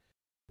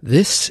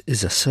This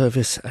is a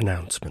service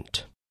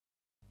announcement.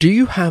 Do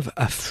you have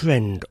a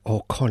friend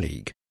or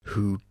colleague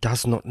who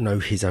does not know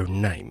his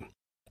own name?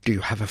 Do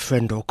you have a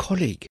friend or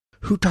colleague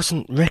who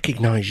doesn't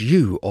recognise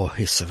you or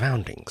his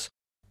surroundings?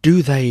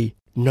 Do they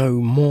know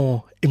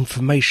more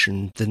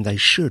information than they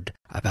should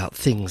about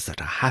things that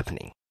are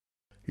happening?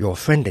 Your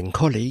friend and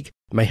colleague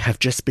may have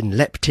just been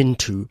leapt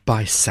into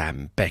by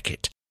Sam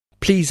Beckett.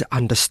 Please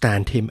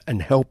understand him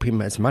and help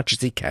him as much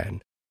as he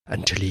can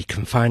until he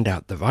can find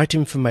out the right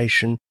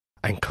information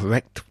and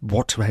correct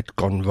what had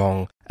gone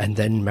wrong, and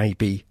then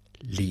maybe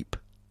leap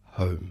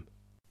home.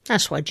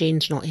 That's why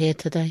Jean's not here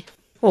today.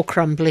 Or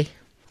Crumbly.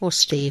 Or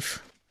Steve.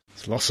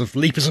 There's lots of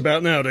leapers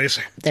about nowadays.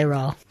 There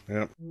are.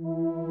 Yeah.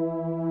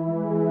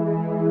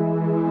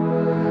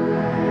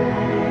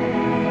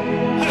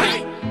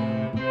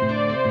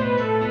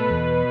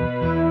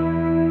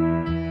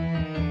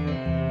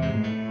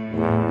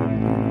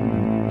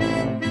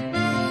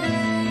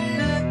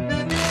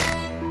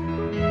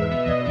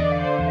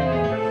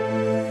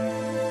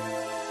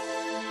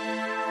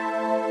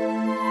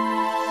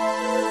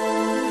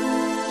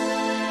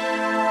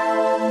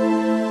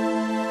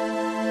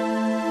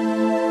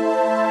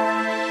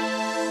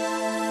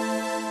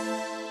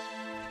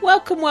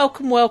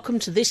 Welcome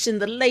to this in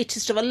the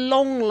latest of a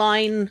long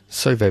line...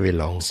 So very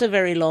long. ...of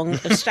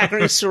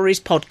Staggering Stories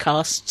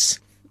podcasts.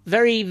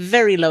 Very,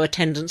 very low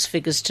attendance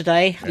figures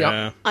today.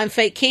 Yeah. I'm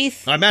Fake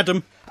Keith. I'm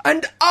Adam.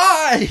 And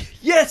I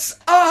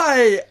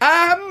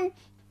am...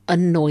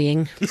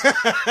 Annoying.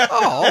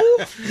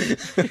 Oh,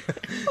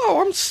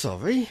 I'm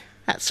sorry.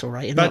 That's all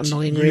right, you're not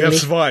annoying, really. You have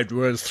survived,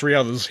 whereas three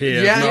others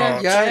here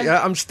have not.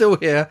 Yeah, I'm still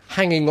here,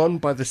 hanging on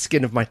by the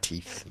skin of my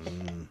teeth.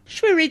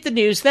 Should we read the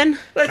news, then?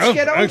 Let's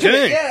get on to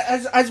it.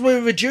 Yeah, as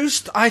we're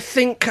reduced, I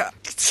think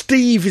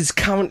Steve is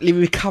currently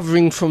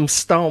recovering from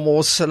Star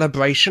Wars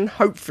Celebration.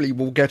 Hopefully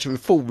we'll get a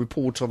full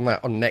report on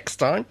that on next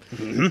time.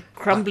 Mm-hmm.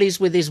 Crumbly's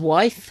with his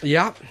wife.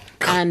 Yeah.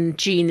 And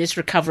Jean is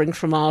recovering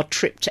from our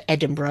trip to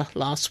Edinburgh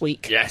last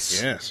week.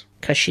 Yes.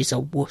 Because she's a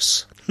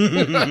wuss.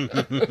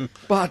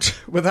 But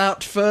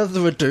without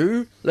further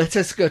ado, let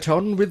us get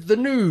on with the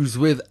news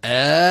with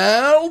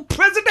El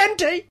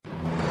Presidente.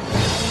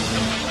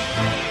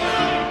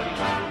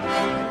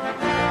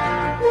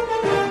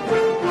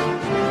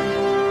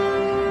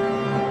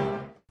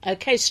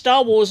 Okay,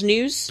 Star Wars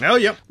news. Oh,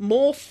 yep.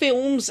 More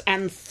films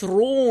and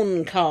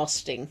Thrawn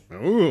casting.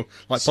 Oh,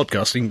 like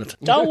podcasting, but...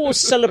 Star Wars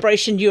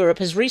Celebration Europe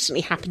has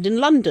recently happened in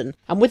London,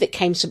 and with it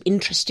came some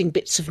interesting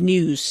bits of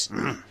news.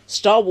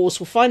 Star Wars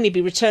will finally be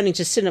returning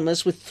to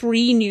cinemas with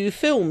 3 new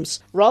films.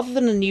 Rather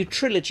than a new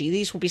trilogy,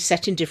 these will be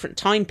set in different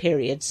time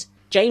periods.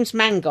 James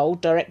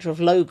Mangold, director of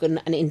Logan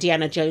and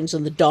Indiana Jones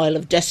and the Dial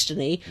of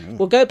Destiny,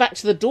 will go back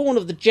to the dawn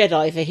of the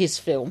Jedi for his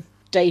film.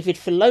 David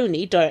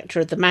Filoni,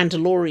 director of The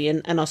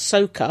Mandalorian and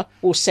Ahsoka,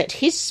 will set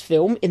his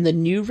film in the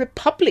New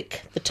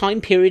Republic, the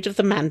time period of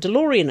The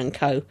Mandalorian and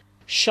co.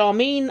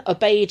 Sharmeen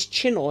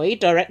Obaid-Chinoy,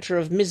 director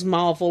of Ms.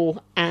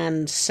 Marvel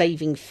and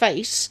Saving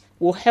Face,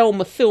 will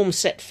helm a film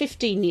set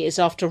 15 years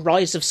after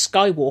Rise of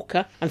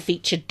Skywalker and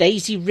feature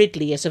Daisy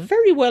Ridley as a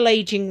very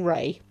well-aging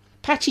Rey.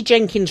 Patty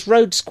Jenkins'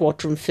 Road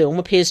Squadron film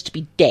appears to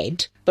be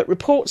dead, but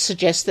reports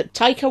suggest that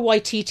Taika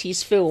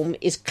Waititi's film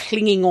is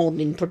clinging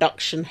on in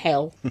production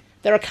hell.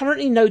 There are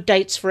currently no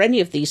dates for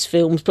any of these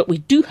films, but we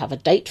do have a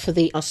date for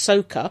the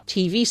Ahsoka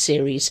TV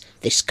series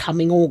this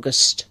coming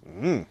August.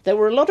 There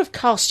were a lot of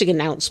casting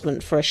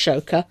announcements for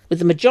Ahsoka, with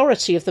the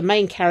majority of the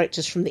main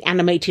characters from the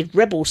animated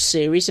Rebels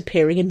series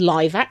appearing in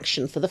live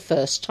action for the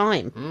first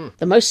time.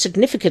 The most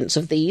significant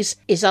of these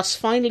is us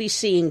finally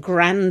seeing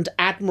Grand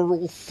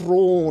Admiral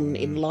Thrawn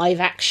in live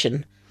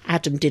action.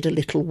 Adam did a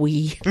little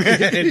wee.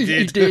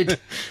 He did.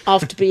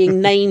 After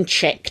being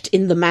name-checked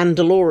in The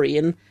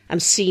Mandalorian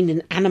and seen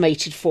in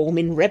animated form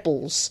in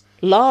Rebels.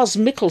 Lars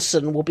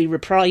Mikkelsen will be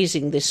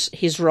reprising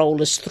his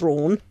role as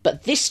Thrawn,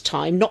 but this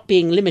time not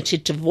being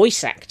limited to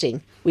voice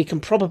acting. We can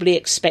probably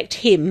expect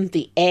him,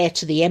 the heir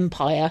to the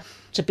Empire,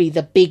 to be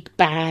the big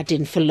bad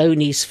in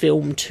Filoni's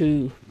film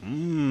too.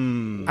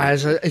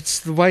 As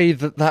it's the way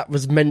that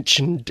was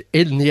mentioned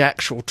in the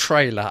actual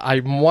trailer.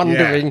 I'm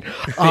wondering,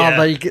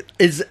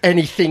 is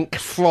anything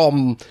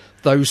from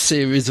those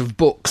series of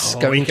books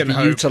going to be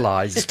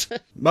utilised?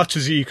 Much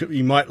as you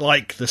might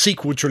like the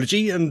sequel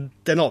trilogy, and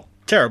they're not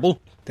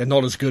terrible. They're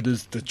not as good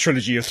as the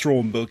trilogy of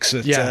Thrawn books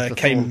that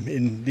came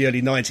in the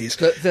early 90s.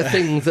 The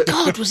thing that...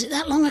 God, was it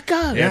that long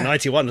ago? Yeah,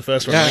 91, the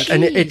first one. Yeah,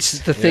 and it's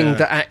the thing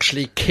that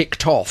actually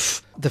kicked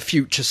off the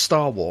future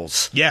Star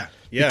Wars. Yeah.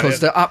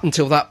 Because up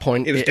until that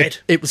point, it was dead.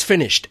 It was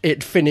finished.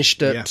 It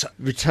finished at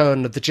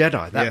Return of the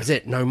Jedi. That was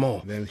it, no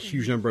more. Then a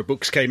huge number of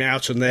books came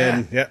out and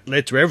then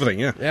led to everything,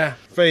 Yeah.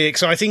 Very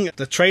exciting.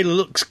 The trailer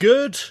looks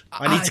good.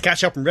 I need to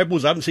catch up on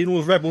Rebels. I haven't seen all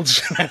of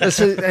Rebels.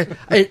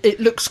 It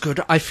looks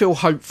good. I feel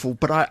hopeful,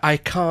 but I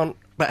can't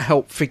but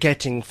help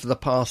forgetting for the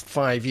past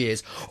 5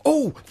 years.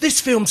 Oh, this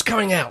film's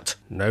coming out.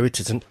 No, it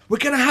isn't. We're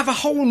going to have a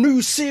whole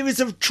new series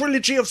of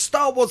trilogy of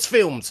Star Wars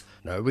films.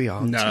 No, we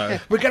aren't. No.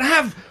 We're going to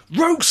have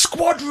Rogue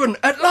Squadron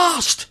at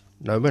last.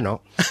 No, we're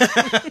not.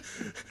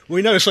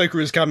 We know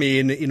Ahsoka is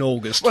coming in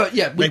August. Well,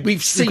 yeah,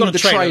 we've seen got a the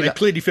trailer. They've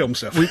clearly filmed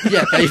stuff.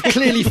 They've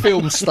clearly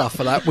filmed stuff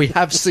for that. We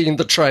have seen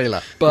the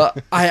trailer.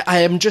 But I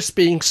am just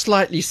being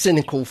slightly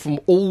cynical from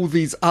all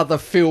these other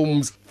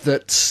films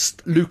that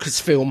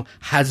Lucasfilm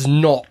has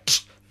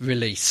not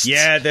released.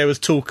 Yeah, there was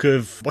talk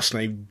of, what's her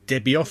name,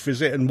 Debioff,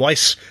 is it? And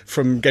Weiss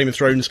from Game of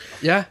Thrones.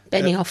 Yeah.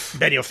 Benioff.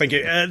 Benioff, thank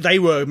you. They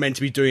were meant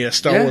to be doing a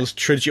Star Wars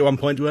trilogy at one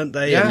point, weren't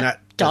they? Yeah. And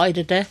that Died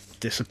a death.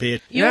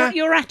 disappeared.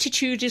 Your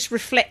attitude is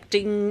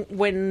reflecting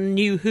when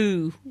New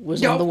Who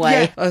was on the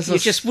way. Yeah. You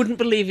just wouldn't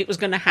believe it was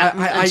going to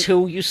happen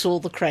until you saw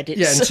the credits.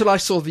 Yeah, until I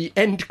saw the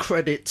end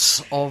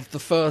credits of the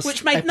first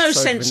Which made no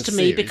episode sense in the to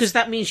me, series. because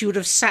that means you would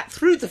have sat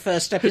through the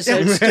first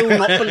episode still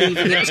not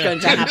believing it was going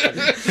to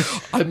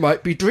happen. I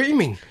might be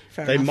dreaming.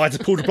 They might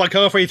have pulled the plug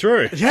halfway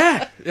through.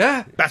 Yeah.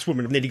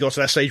 Batwoman have nearly got to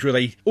that stage where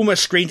they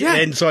almost screened it and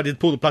then decided to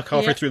pull the plug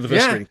halfway through the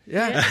first screen.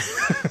 Yeah.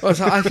 Well,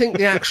 so I think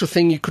the actual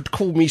thing, you could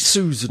call me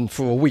Susan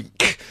for a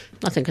week.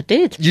 I think I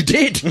did. You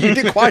did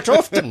quite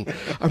often.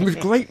 And with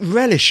great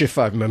relish, if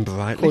I remember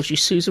rightly. Calls you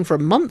Susan for a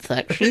month,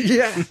 actually.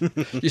 Yeah.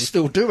 You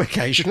still do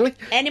occasionally.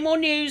 Any more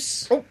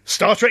news?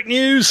 Star Trek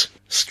news.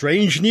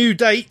 Strange new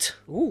date.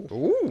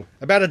 Ooh.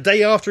 About a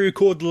day after we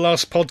recorded the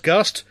last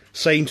podcast,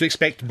 saying to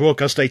expect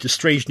broadcast date of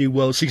Strange New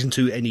World Season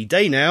 2 any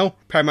day now,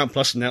 Paramount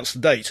Plus announced the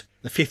date,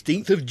 the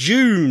 15th of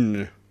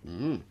June.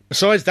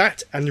 Besides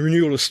that, and the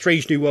renewal of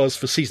Strange New Worlds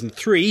for Season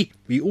 3,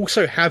 we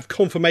also have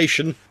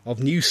confirmation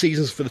of new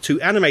seasons for the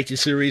two animated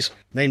series,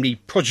 namely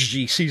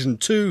Prodigy Season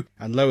 2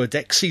 and Lower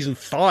Deck Season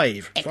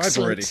 5. Excellent.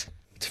 5 already.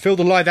 To fill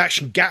the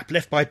live-action gap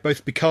left by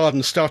both Picard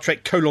and Star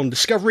Trek: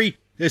 Discovery,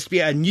 there's to be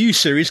a new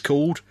series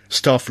called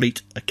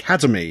Starfleet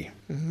Academy.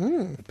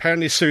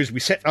 Apparently this series will be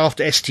set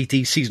after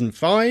STT Season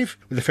 5,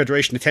 with the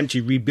Federation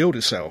attempting to rebuild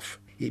itself.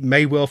 It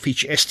may well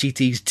feature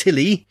STT's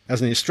Tilly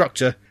as an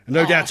instructor, and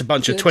no doubt a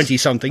bunch of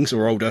 20-somethings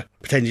or older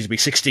pretending to be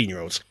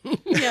 16-year-olds.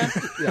 Yeah.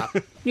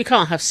 You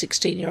can't have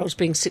 16-year-olds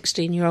being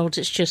 16-year-olds.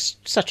 It's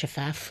just such a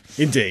faff.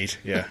 Indeed,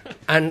 yeah.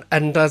 And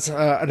as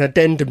an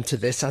addendum to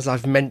this, as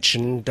I've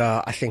mentioned,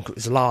 I think it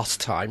was last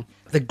time,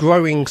 the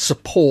growing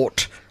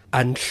support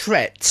and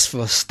threats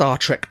for Star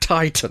Trek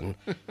Titan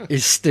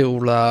is still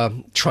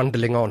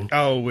trundling on.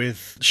 Oh,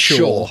 with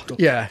Shaw.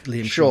 Yeah,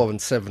 Liam Shaw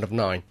and 7 of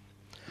 9.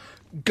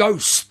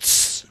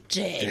 Ghosts.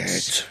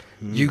 Dead.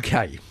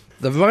 UK.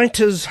 The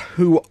writers,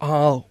 who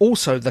are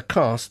also the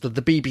cast of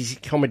the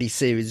BBC comedy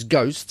series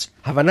Ghosts,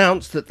 have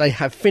announced that they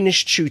have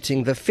finished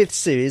shooting the 5th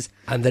series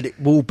and that it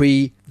will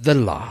be the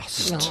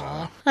last.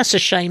 Aw, that's a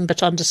shame,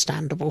 but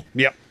understandable.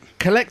 Yep.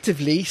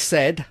 Collectively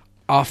said,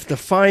 after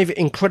 5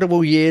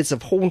 incredible years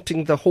of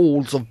haunting the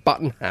halls of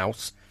Button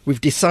House,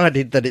 we've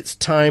decided that its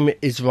time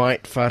is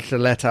right for us to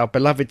let our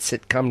beloved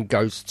sitcom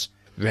Ghosts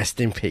rest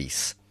in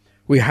peace.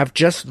 We have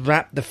just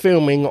wrapped the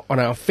filming on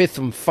our 5th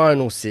and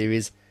final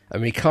series,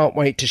 and we can't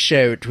wait to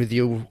share it with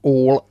you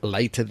all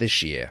later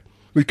this year.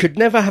 We could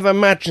never have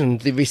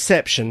imagined the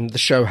reception the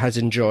show has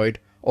enjoyed,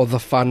 or the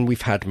fun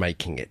we've had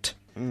making it.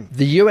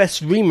 The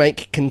US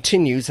remake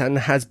continues and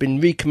has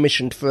been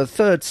recommissioned for a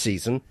 3rd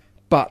season,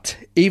 but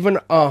even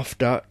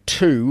after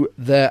 2,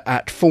 they're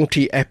at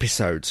 40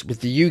 episodes,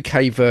 with the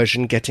UK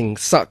version getting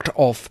sucked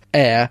off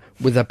air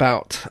with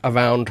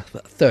around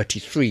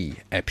 33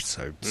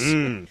 episodes.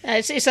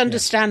 It's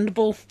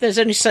understandable. There's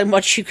only so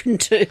much you can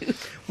do.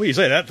 Well, you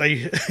say that,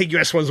 the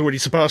US one's already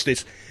surpassed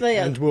it. They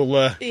are. And will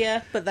But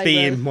they be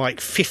were. in like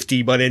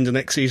 50 by the end of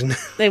next season.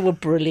 They were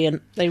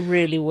brilliant. They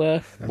really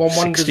were. One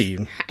wonders,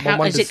 16.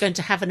 How is it going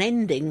to have an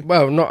ending?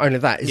 well, not only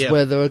that, is Yeah.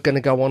 where they're going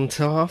to go on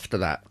to after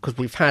that, because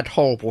we've had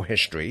horrible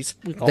histories.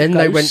 We've got Then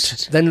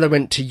Ghost. they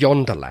went to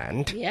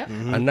Yonderland, Yeah.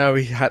 and now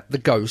we had the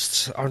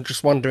Ghosts. I'm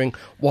just wondering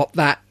what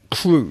that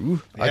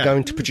crew are Yeah.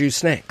 going to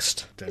produce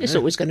next. It's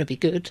always going to be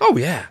good. Oh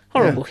yeah,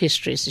 Horrible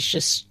Histories is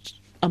just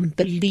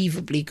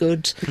unbelievably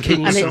good.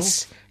 King's And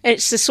Song.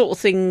 it's the sort of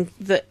thing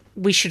that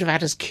we should have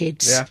had as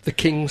kids. yeah. The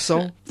King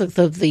song,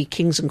 The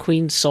Kings and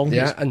Queens song.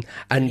 yeah,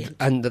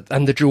 and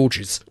the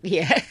Georges.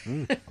 Yeah.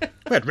 We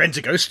had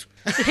Rent-A-Ghost.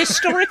 The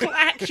historical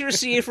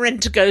accuracy of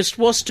Rent-A-Ghost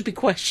was to be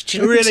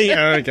questioned. Really?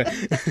 Oh, okay.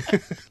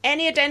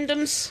 Any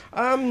addendums?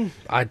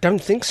 I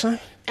don't think so.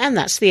 And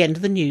that's the end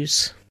of the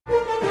news.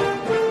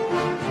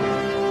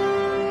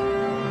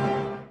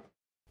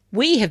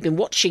 We have been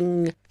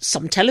watching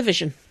some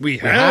television. We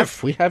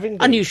have. We have indeed.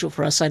 Unusual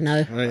for us, I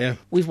know. Yeah.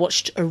 We've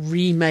watched a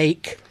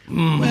remake,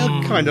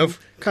 Well, kind of.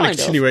 Kind of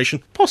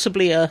continuation.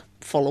 possibly a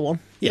follow-on.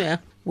 Yeah.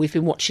 We've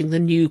been watching the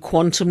new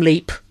Quantum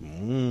Leap.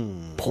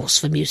 Pause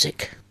for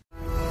music.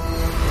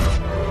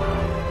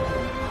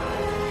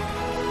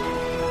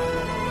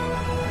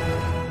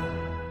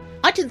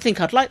 I didn't think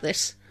I'd like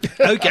this.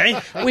 Okay.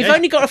 We've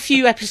only got a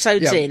few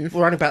episodes in.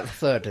 We're on about the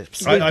third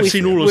episode. I've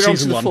seen all of we're on to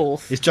season the 1.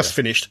 fourth. It's just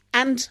finished.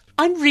 And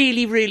I'm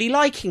really, really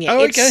liking it.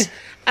 Oh, okay.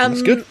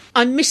 That's good.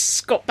 I miss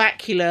Scott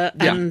Bakula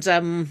and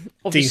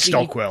obviously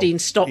Dean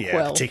Stockwell.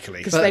 Yeah,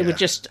 particularly. Because they were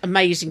just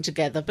amazing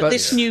together. But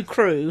this new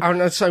crew... I'm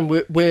not saying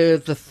we're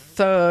the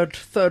third,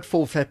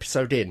 fourth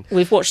episode in.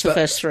 We've watched the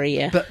first 3,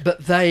 yeah.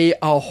 But they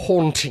are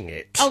haunting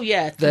it. Oh,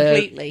 yeah,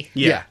 completely.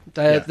 They're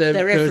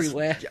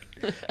everywhere.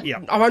 Yeah.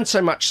 I won't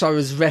say much so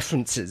as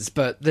references,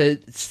 but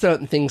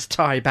certain things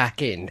tie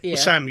back in. Yeah.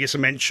 Sam gets a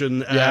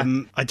mention. I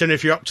don't know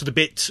if you're up to the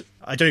bit.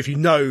 I don't know if you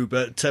know,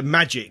 but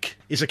Magic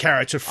is a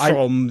character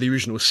from the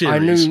original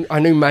series. I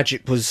knew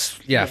Magic was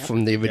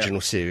from the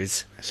original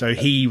series. So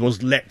he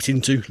was leapt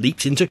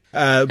into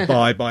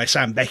by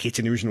Sam Beckett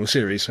in the original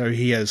series. So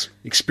he has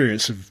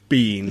experience of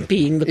being the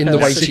in the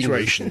waiting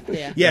situation.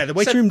 room. Yeah, the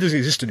waiting room doesn't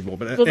exist anymore.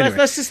 But well, anyway.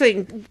 that's the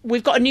thing.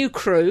 We've got a new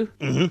crew.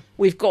 Mm-hmm.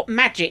 We've got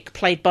Magic,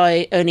 played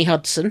by Ernie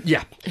Hudson.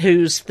 Yeah,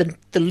 who's the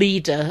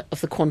leader of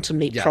the Quantum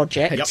Leap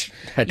project.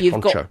 Head You've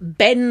honcho. got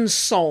Ben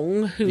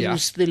Song,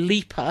 who's the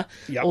leaper,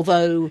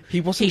 although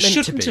he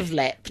shouldn't have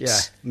leapt. Yeah.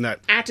 No.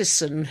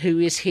 Addison, who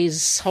is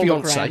his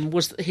hologram,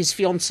 was his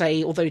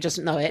fiancée, although he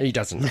doesn't know it. He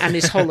doesn't. And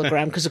his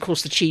hologram, because of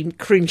course the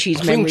cream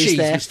cheese memory is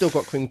there. We've still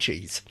got cream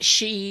cheese.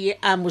 She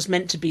was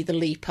meant to be the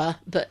leaper,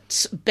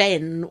 but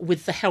Ben,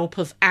 with the help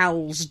of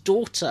Al's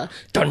daughter,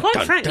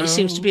 quite frankly,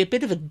 seems to be a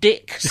bit of a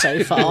dick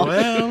so far.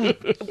 Well,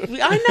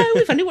 I know,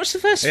 we've only watched the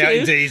first few. yeah,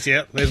 indeed,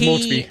 yeah. There's more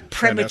to be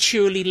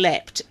prematurely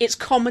leapt. It's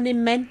common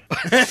in men.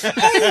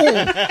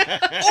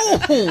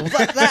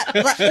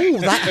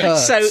 That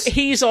hurts. So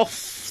he's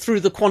off through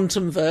the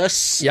quantum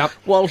verse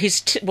while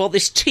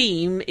this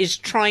team is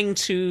trying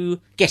to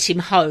get him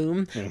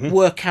home,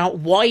 work out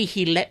why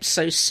he leapt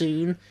so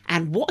soon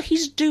and what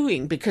he's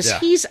doing, because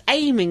he's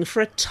aiming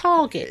for a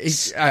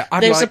target.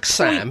 Unlike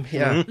Sam,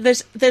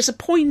 there's a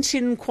point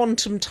in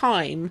quantum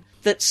time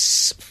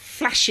that's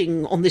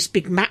flashing on this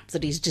big map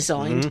that he's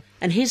designed,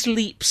 and his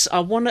leaps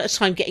are one at a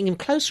time getting him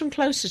closer and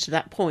closer to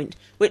that point,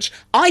 which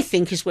I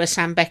think is where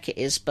Sam Beckett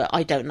is, but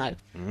I don't know.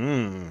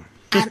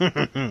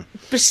 And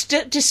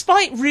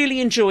despite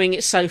really enjoying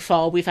it so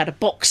far, we've had a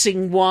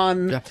boxing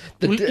one,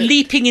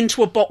 leaping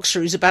into a boxer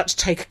who's about to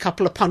take a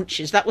couple of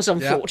punches. That was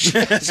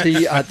unfortunate.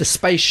 The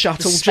space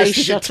shuttle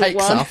takes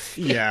off.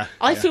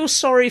 I feel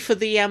sorry for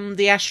the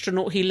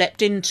astronaut he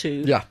leapt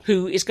into,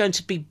 who is going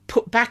to be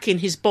put back in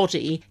his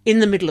body in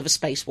the middle of a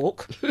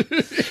spacewalk.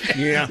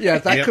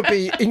 That could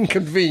be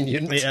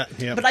inconvenient.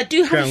 But I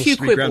do have a few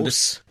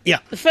quibbles.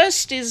 Yeah. The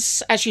first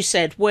is, as you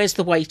said, where's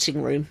the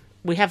waiting room?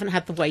 We haven't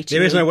had the waiting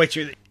room. There is no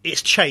waiting room.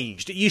 It's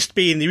changed. It used to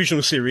be in the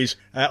original series,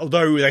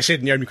 although they said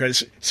in the opening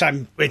credits,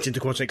 Sam went into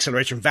quantum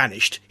accelerator and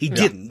vanished. He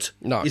didn't.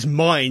 No. His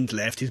mind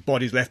left, his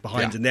body's left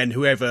behind, and then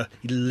whoever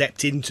he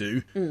leapt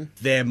into,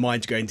 their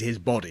mind's going to his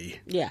body.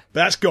 Yeah.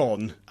 But that's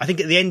gone. I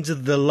think at the end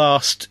of the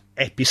last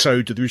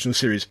episode of the original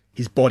series,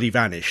 his body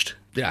vanished.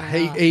 Yeah,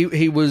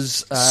 he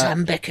was...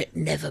 Sam Beckett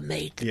never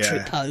made the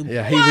trip home.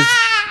 Yeah,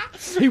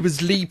 he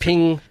was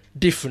leaping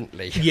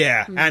differently.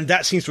 Yeah, and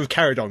that seems to have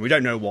carried on. We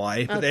don't know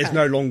why, but there's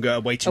no longer a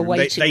waiting room.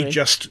 They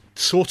just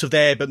sort of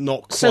there, but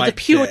not quite So the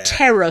pure there.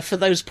 terror for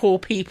those poor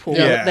people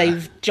that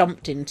they've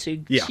jumped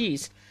into. Yeah.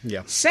 Jeez.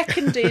 Yeah.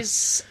 Second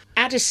is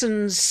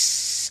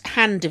Addison's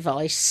hand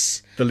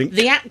device. The link.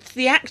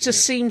 The actor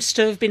seems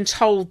to have been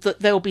told that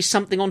there'll be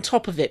something on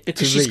top of it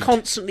because she's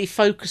constantly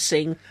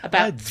focusing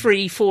about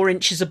 3-4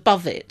 inches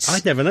above it.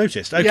 I'd never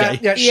noticed. Okay.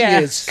 Yeah, she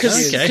is.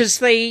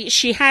 Because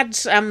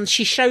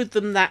she showed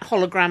them that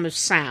hologram of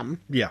Sam.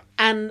 Yeah.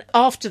 And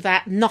after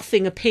that,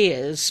 nothing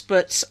appears,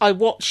 but I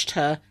watched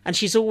her, and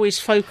she's always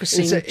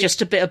focusing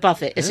just a bit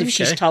above it, as if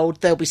she's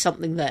told there'll be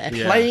something there.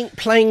 Yeah.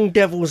 Playing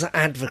devil's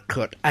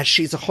advocate, as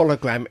she's a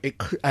hologram,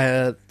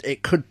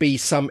 it could be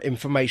some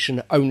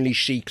information only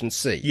she can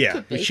see.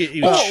 Yeah,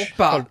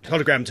 but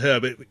hologram to her,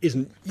 but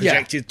isn't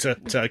projected to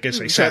I guess,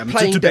 say, Sam,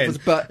 playing to Ben.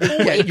 But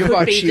it you're could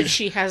right, be that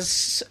she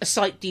has a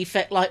sight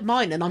defect like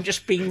mine, and I'm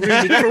just being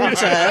really cruel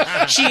to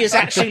her. She is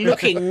actually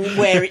looking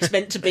where it's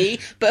meant to be,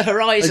 but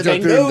her eyes are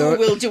going, no,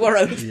 we'll do our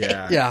own thing.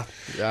 Yeah.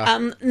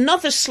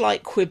 Another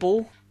slight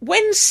quibble.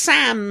 When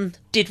Sam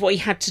did what he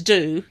had to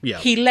do,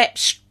 he leapt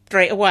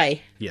straight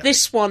away. Yeah.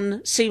 This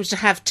one seems to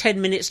have 10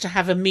 minutes to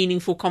have a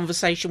meaningful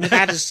conversation with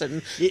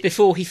Addison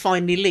before he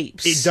finally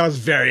leaps. It does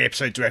vary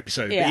episode to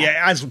episode, but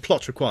as the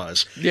plot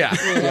requires.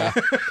 Yeah.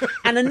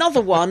 And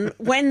another one,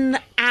 when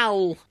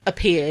Al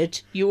appeared,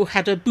 you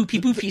had a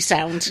boopy boopy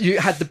sound. You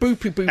had the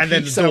boopy boopy and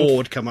then the sound. door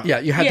would come up. Yeah,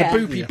 you had the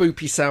boopy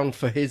boopy sound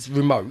for his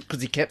remote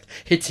because he kept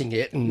hitting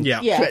it and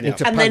threatening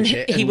to and punch then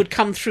it. He would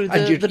come through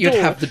the door. You'd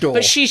have the door.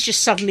 But she's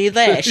just suddenly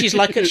there. She's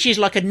like a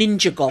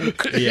ninja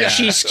gonk. Yeah.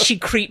 She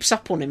creeps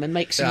up on him and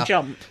makes him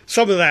jump.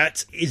 Some of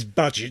that is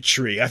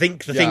budgetary. I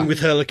think the thing with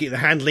her looking at the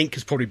hand link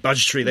is probably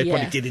budgetary. They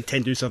probably did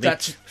intend to do something.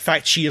 The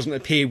fact she doesn't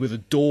appear with a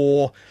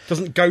door,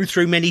 doesn't go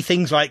through many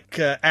things like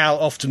Al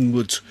often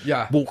would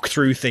walk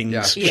through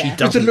things. She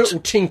doesn't. With a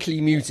little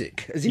tinkly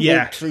music as he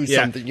walked through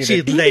something.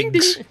 See his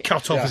legs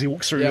cut off as he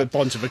walks through the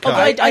bonnet of a car.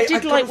 I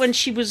did like when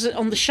she was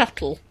on the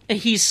shuttle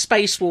he's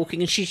spacewalking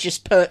and she's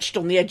just perched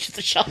on the edge of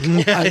the shuttle.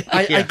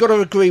 I got to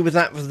agree with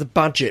that with the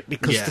budget,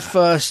 because Yeah. the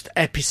first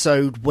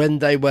episode, when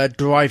they were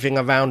driving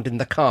around in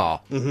the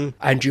car,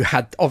 and you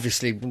had,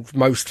 obviously,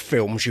 most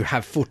films, you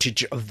have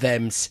footage of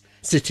them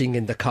sitting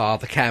in the car,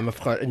 the camera,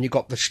 and you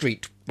got the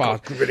street bar.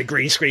 With a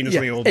green screen or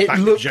something, or it back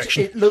looked,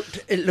 projection.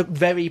 it looked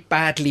very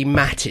badly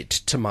matted,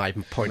 to my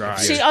point of Right.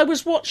 view. See, I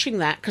was watching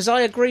that because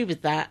I agree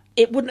with that.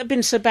 It wouldn't have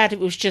been so bad if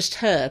it was just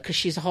her because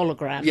she's a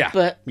hologram. Yeah.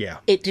 But Yeah.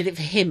 it did it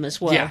for him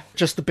as well. Yeah,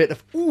 just a bit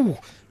of ooh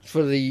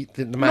for the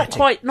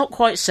matting. Not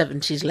quite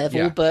 70s level,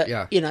 Yeah, but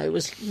yeah. you know, it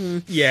was.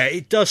 Yeah,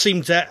 it does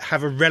seem to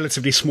have a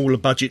relatively smaller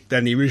budget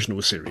than the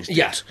original series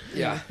did.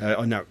 Yeah.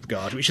 On that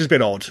regard, which is a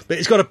bit odd. But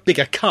it's got a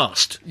bigger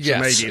cast. So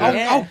Yes. maybe,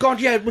 Oh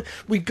God, yeah.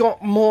 We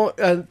got more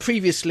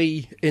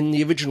previously in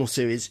the original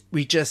series.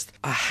 We just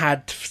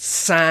had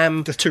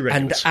Sam The two and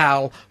regiments.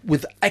 Al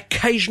with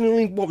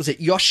occasionally, what was it,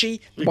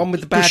 Yoshi, the one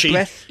with the bad Gushy.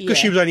 breath. Because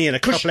she was only in a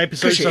couple Gushy-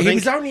 episodes, Gushy. I He think.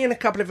 was only in a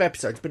couple of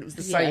episodes, but it was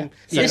the same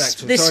This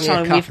actor. It's only a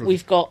time couple of-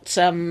 we've got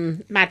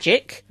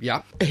Magic,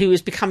 Yeah. who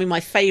is becoming my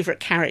favourite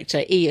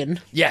character, Ian.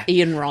 Yeah.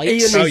 Ian Wright. Ian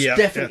is Oh, yeah,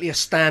 definitely a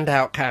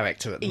standout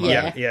character at the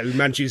moment. Yeah. Who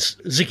manages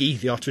Ziggy,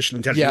 the artificial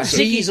intelligence.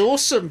 Yeah. Ziggy's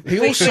awesome. He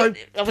also-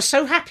 I was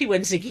so happy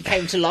when Ziggy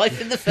came to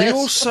life in the He first.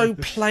 also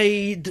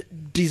played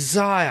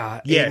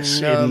Desire Yes,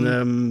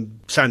 in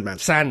Sandman.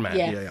 Sandman.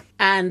 Yeah.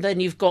 And then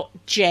you've got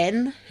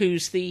Jen,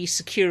 who's the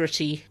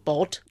security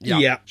bod.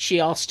 Yeah. She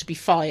asked to be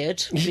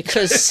fired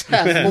because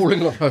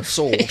Falling on her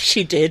sword.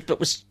 she did, but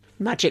was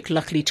Magic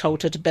luckily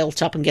told her to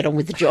belt up and get on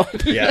with the job.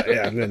 Yeah.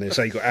 And then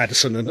so you've got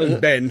Addison and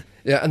Ben.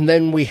 Yeah, and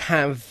then we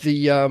have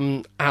the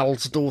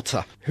Al's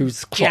daughter,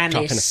 who's cropped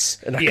Janice.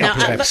 up in a Now,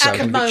 couple of at episodes.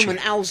 the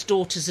moment, Al's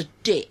daughter's a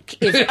dick,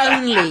 if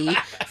only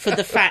for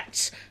the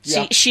fact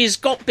she's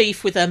got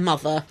beef with her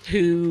mother,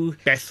 who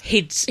Beth.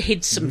 hid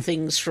some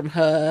things from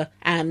her,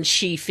 and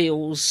she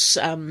feels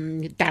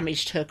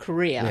damaged her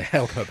career.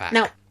 held her back.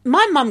 Now,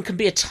 my mum can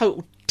be a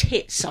total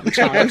tit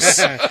sometimes,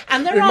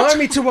 and there Remind are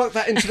me to work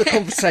that into the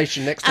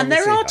conversation next time. and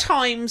there we see are her.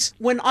 times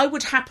when I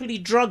would happily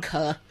drug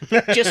her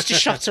just to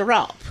shut her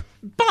up.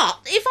 But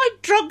if I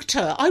drugged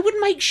her, I would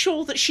make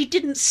sure that she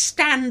didn't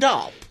stand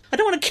up. I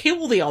don't want to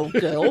kill the old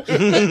girl.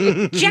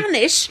 But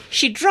Janice,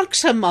 she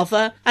drugs her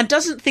mother and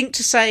doesn't think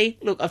to say,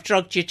 look, I've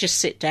drugged you, just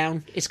sit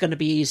down. It's going to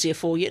be easier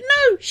for you.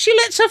 No, she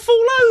lets her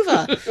fall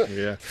over.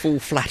 Fall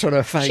flat on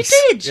her face.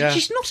 She did. Yeah.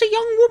 She's not a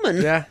young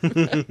woman.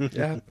 Yeah.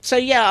 Yeah. So,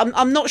 yeah,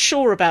 I'm not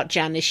sure about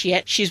Janice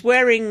yet. She's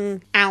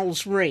wearing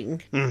Al's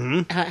ring,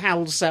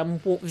 Al's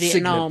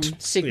Vietnam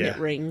signet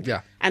Yeah. ring.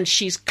 Yeah. And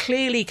she's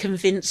clearly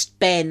convinced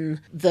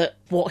Ben that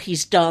what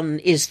he's done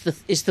is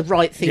the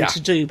right thing Yeah. to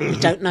do, but we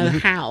don't know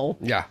how.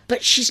 Yeah.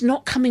 But she's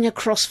not coming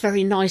across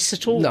very nice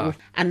at all. No.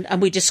 And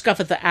we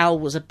discovered that Al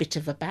was a bit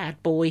of a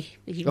bad boy.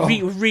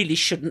 He really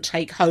shouldn't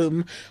take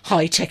home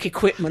high-tech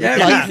equipment Yeah,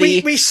 like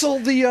we saw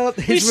the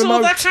his saw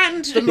remote, the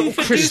hand- the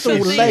little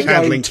crystal thing. Lego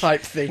Handling.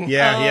 type thing.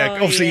 Yeah.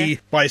 Oh, Obviously, yeah.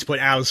 by this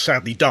point, Al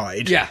sadly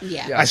died. Yeah.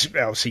 Yeah. As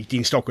obviously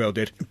Dean Stockwell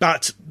did.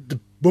 But the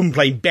woman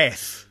playing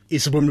Beth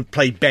is the woman who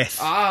played Beth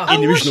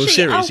in the was original she?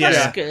 series. Oh, that's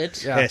yeah.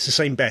 good. Yeah, it's the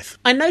same Beth.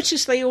 I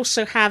noticed they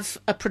also have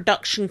a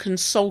production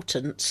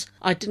consultant.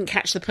 I didn't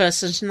catch the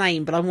person's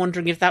name, but I'm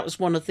wondering if that was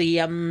one of the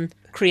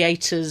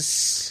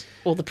creators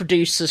or the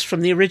producers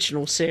from the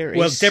original series.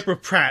 Well, Deborah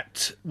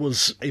Pratt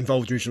was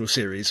involved in the original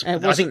series. It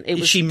wasn't- it Is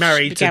was- she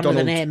married to began with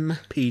Donald an M.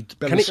 P.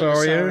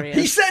 Belisario. Belisario?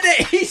 He said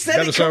it. He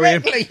said it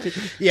Belisario. correctly.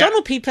 Yeah.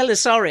 Donald P.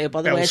 Pellisario,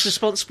 by the way, is Bells.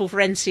 responsible for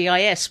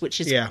NCIS,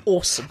 which is Yeah.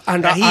 awesome.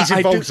 And He's I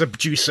involved do- as a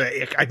producer.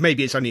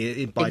 Maybe it's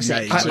only by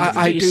Exactly. name.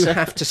 I do producer.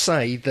 have to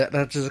say that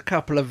there's a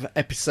couple of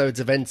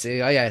episodes of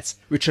NCIS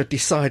which are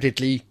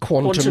decidedly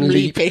quantum Quantum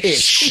leap-ish.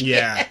 leap-ish.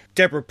 Yeah.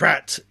 Deborah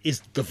Pratt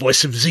is the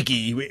voice of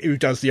Ziggy, who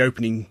does the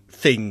opening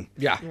thing.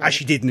 Yeah. As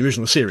she did in the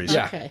original series.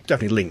 Yeah. Okay.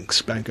 Definitely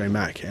links going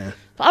back, yeah.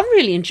 But I'm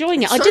really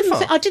enjoying it. So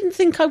far. I didn't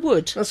think I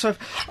would. So,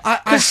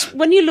 Because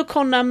when you look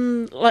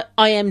on like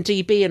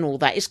IMDb and all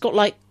that, it's got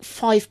like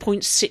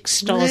 5.6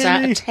 stars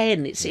out Really? of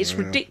 10. It's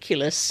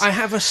ridiculous. I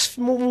have a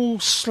small,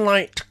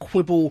 slight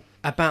quibble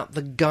about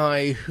the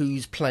guy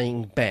who's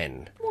playing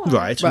Ben.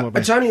 Right. But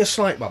it's only a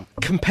slight one.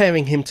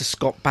 Comparing him to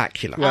Scott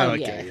Bakula. Oh,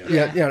 okay,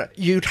 yeah. Yeah,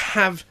 you'd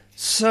have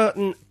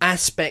certain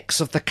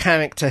aspects of the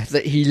character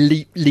that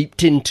he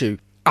leaped into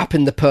up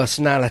in the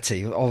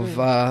personality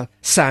of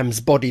Sam's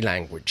body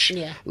language.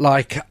 Yeah.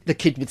 Like the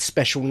kid with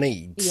special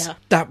needs. Yeah.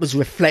 That was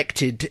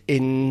reflected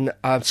in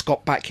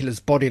Scott Bakula's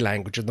body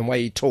language and the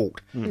way he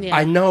talked. Yeah.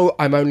 I know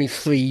I'm only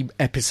 3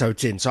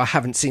 episodes in, so I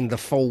haven't seen the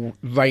full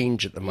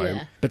range at the moment.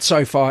 Yeah. But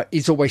so far,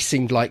 he's always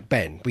seemed like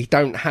Ben. We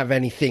don't have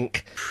anything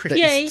that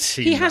Yeah, is-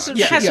 he hasn't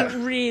Yeah.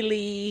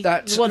 really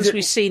the ones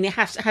we've seen, it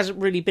hasn't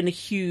really been a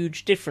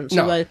huge difference.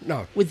 No, although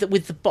no. With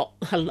the box,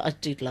 I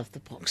do love the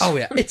box. Oh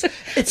yeah, it's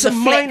the a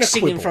minor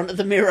flexing quibble. in front of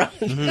the mirror.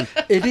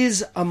 It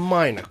is a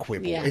minor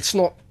quibble. Yeah. It's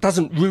not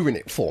doesn't ruin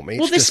it for me.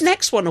 Well, It's this just,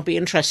 next one will be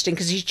interesting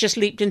because he's just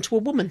leaped into a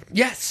woman.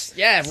 yes,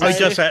 yeah, I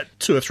does that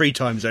 2 or 3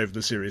 times over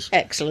the series.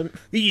 Excellent.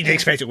 You'd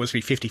expect it was to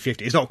be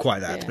 50-50. It's not quite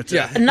that, but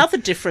Yeah. Another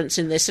difference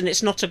in this, and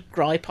it's not a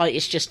gripe,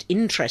 it's just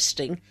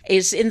interesting,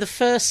 is in the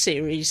first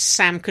series,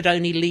 Sam could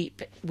only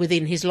leap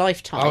within his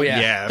lifetime. Oh, yeah.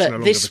 Yeah, that's no But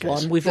longer this the case.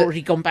 one, we've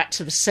already gone back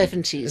to the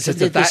 70s. So and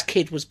that- this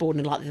kid was born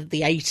in like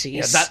the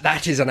 80s. yeah,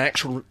 that is an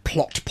actual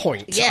plot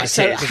point. Yeah, I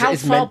so think, 'cause how it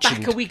is far mentioned.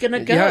 back are we going to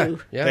go?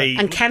 Yeah, They-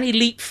 And can he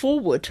leap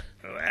forward?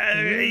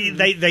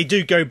 They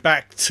do go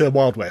back to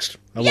Wild West.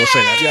 I will say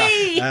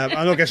Yay! that.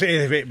 I'm not going to say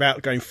anything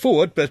about going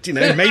forward, but,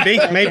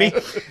 maybe.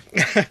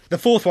 The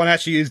fourth one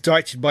actually is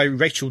directed by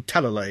Rachel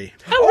Talalay.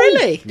 Oh,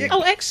 really?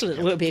 Oh, excellent.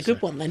 Well, it'll be a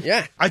good one then.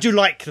 yeah. I do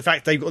like the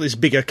fact they've got this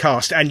bigger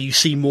cast and you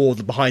see more of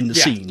the behind the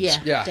Yeah. scenes. Yeah,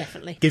 Yeah.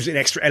 definitely. Gives it an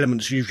extra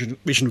element that the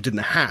original didn't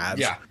have.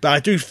 Yeah. But I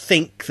do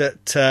think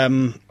that,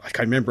 I can't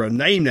remember her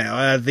name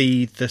now,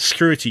 the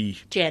security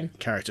Jen.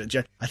 character,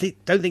 Jen,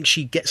 don't think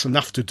she gets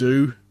enough to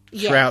do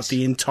Yes. throughout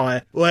the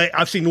entire... Well,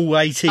 I've seen all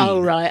 18. Oh,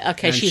 right.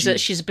 Okay, And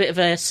she's a bit of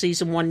a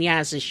season 1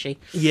 Yaz, is she?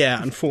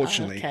 Yeah,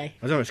 unfortunately. Oh, okay.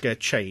 I don't know if it's going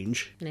to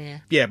change. Yeah.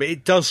 Yeah, but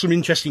it does some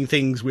interesting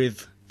things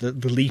with the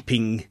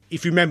leaping.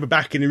 If you remember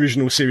back in the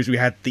original series, we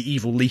had the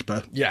evil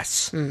leaper.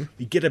 Yes.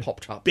 We get a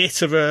Popped up.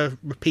 bit of a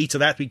repeat of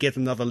that. We get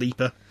another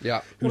leaper.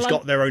 Yeah. Who's Well,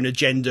 got their own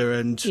agenda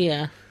and...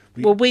 Yeah.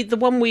 Well, the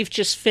one we've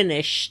just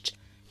finished,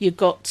 you've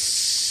got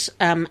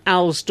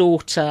Al's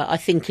daughter, I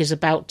think, is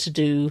about to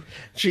do...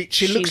 She looks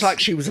She's- like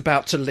she was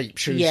about to leap.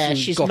 She's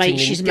she's made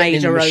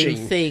getting her in a own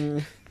machine.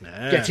 thing.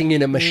 Getting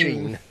in a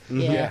machine.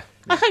 Yeah.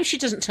 I hope she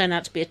doesn't turn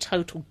out to be a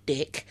total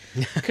dick,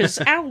 because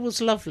Al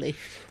was lovely.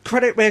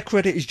 Credit where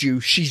credit is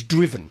due. She's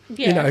driven.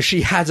 Yeah.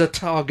 She has a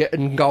target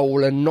and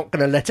goal, and not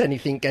going to let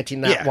anything get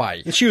in that Yeah.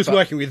 way. And she was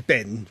working with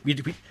Ben.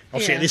 Obviously,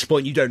 Yeah. at this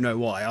point, you don't know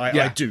why. I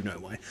Yeah. do know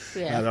why.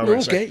 Yeah. I We'll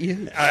won't say. get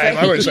you.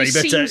 I won't say, He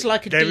but seems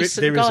like a there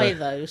decent is guy, a-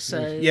 though,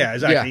 so... Yeah,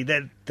 exactly.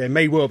 Yeah. There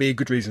may well be a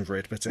good reason for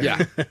it, but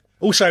Yeah.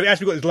 Also, as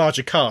we've got this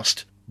larger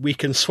cast, we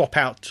can swap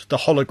out the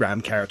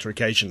hologram character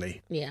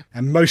occasionally. Yeah.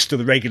 And most of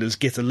the regulars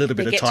get a little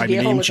bit They of get to time be in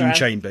a the imaging hologram.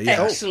 chamber.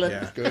 Yeah. Excellent.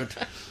 Yeah. Good.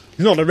 It's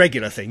not a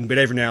regular thing, but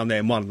every now and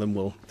then one of them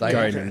will go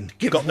in and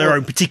got their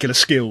own particular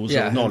skills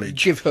or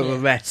knowledge. Give her a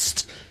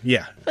rest.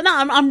 Yeah. But no,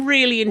 I'm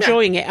really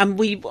enjoying it, and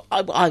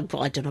I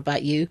don't know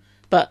about you,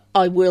 but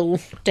I will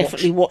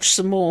definitely watch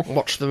some more.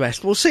 Watch the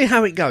rest. We'll see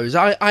how it goes.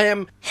 I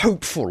am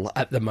hopeful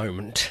at the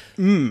moment.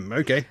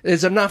 Okay.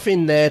 There's enough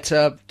in there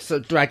to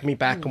drag me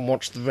back and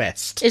watch the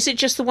rest Is it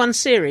just the one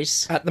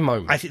series? at the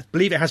moment. I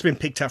believe it has been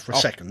picked up for a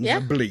second, yeah? I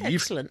believe.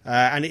 Excellent.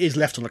 And it is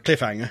left on a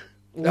cliffhanger.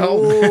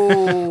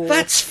 Oh,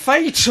 that's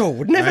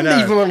fatal. Never I know.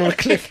 leave them on a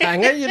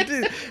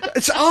cliffhanger.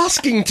 It's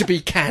asking to be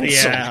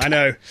cancelled. Yeah, I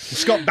know.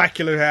 Scott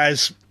Bakula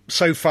has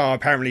so far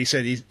apparently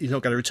said he's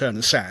not going to return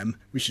as Sam,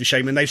 which is a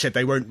shame, and they've said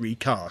they won't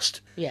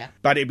recast. Yeah.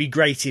 But it'd be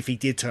great if he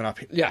did turn up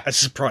Yeah. as a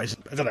surprise.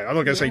 I don't know, I'm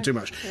not going to say too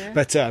much.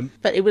 But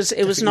But it was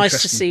nice to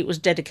interesting. see it was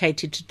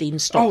dedicated to Dean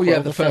Stockwell. Oh, yeah,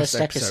 the first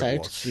episode.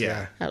 was.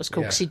 yeah. That was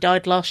cool Yeah. because he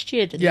died last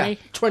year, didn't Yeah. he?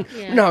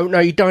 Yeah. No,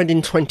 he died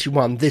in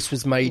 21. This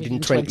was made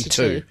in 22.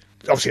 22.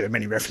 Obviously there are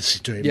many references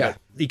to him, Yeah.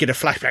 but you get a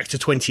flashback to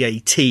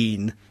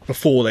 2018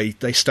 before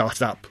they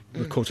started up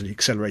the Quarterly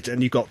Accelerator,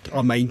 and you've got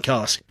our main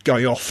cast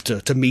going off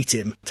to meet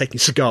him, taking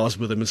cigars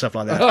with him and stuff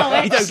like that.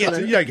 Oh, you don't get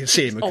excellent. to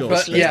see him, of course.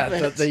 But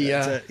Obviously.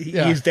 yeah, He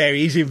yeah. is there,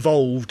 he's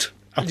involved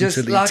up Just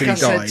until like he I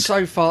said, died.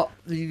 so far,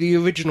 the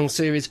original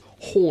series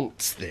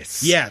haunts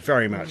this. Yeah,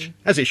 very much.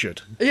 As it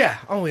should. Yeah,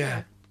 oh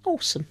yeah.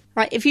 Awesome.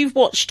 Right, if you've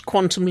watched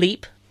Quantum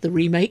Leap, the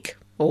remake,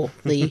 or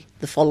the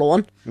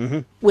follow-on,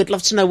 we'd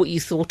love to know what you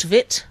thought of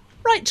it.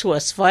 Write to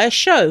us via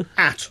show.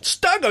 At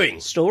Staggering.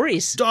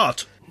 Stories.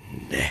 Dart.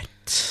 Net.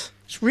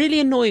 It's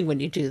really annoying when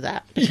you do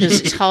that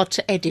because it's hard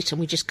to edit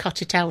and we just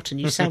cut it out and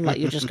you sound like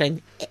you're just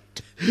going,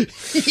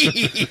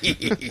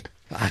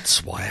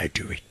 That's why I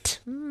do it.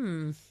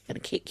 gonna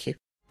kick you.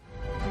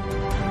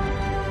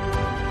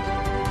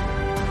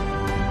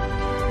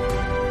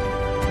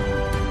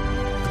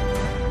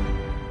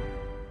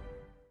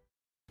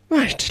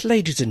 Right,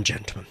 ladies and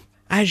gentlemen,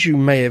 as you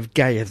may have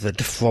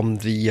gathered from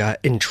the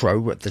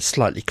intro at the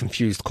slightly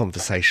confused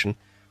conversation,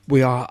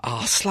 we are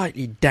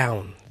slightly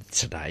down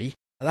today.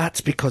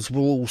 That's because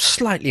we're all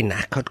slightly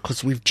knackered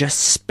because we've just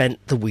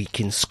spent the week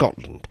in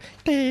Scotland.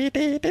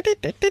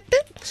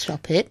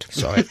 Stop it.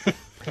 Sorry.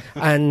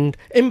 And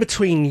in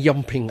between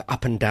yumping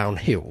up and down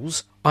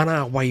hills, on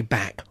our way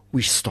back,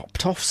 we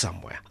stopped off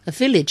somewhere. A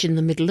village in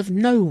the middle of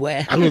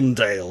nowhere.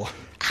 Allendale.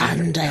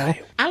 Allendale.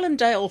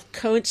 Allendale,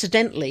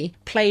 coincidentally,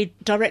 played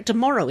Director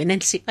Morrow in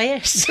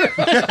NCIS.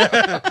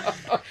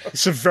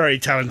 It's a very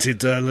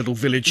talented little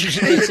village.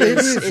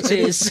 It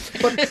is.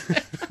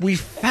 But we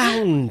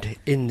found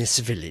in this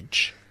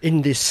village,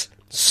 in this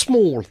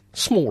small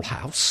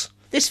house,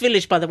 This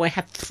village, by the way,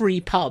 had 3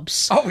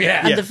 pubs. Oh,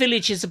 yeah. And the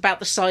village is about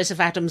the size of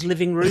Adam's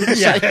living room.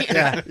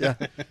 Yeah.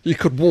 You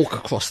could walk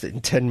across it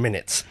in 10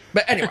 minutes.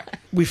 But anyway,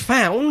 we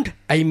found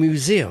a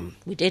museum.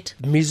 We did.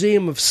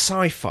 Museum of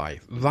Sci-Fi,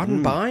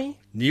 run by...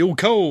 Neil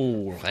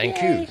Cole. Thank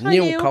Yay, you. hi,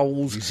 Neil Neil.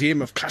 Cole's...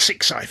 Museum of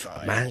Classic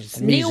Sci-Fi. Neil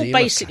Museum of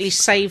basically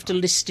Classic saved a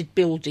listed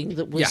building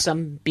that was Yeah.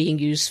 being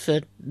used for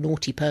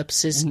naughty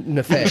purposes,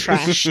 Nefarious.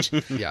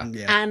 trashed,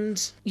 Yeah.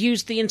 and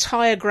used the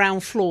entire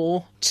ground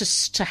floor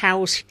to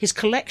house his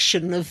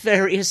collection of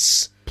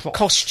various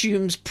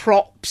costumes,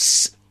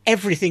 props,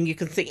 everything you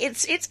can think.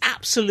 It's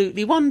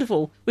absolutely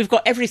wonderful. We've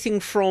got everything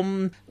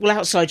from, well,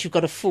 outside you've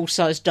got a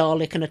full-size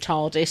Dalek and a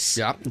TARDIS.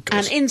 Yeah.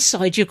 And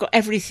inside you've got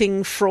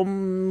everything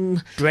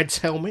from Dread's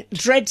helmet.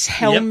 Dread's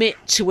helmet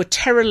to a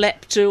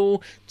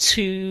pterodactyl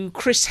to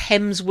Chris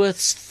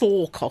Hemsworth's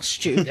Thor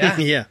costume.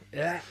 Yeah.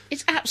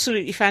 It's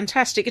absolutely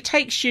fantastic. It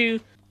takes you,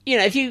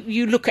 if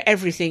you look at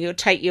everything, it'll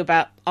take you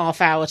about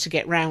half hour to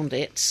get round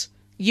it.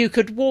 You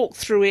could walk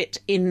through it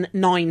in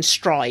 9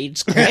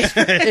 strides.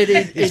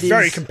 It's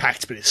very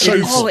compact, but it's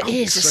so full. It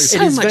is. There's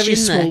so It is much very in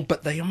small, there.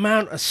 but the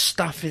amount of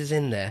stuff is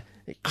in there.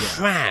 It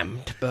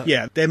crammed, but...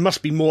 Yeah, there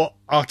must be more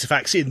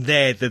artefacts in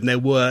there than there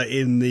were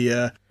in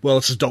the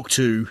World's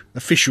Doctor Who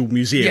official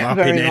museum up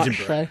in Very much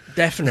Edinburgh. so.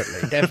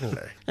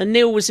 Definitely. And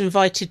Neil was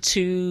invited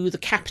to the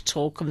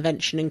Capitol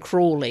convention in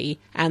Crawley,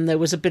 and there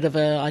was a bit of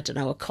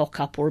a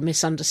cock-up or a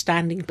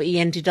misunderstanding, but he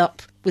ended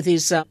up with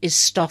his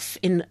stuff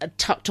in a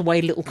tucked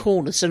away little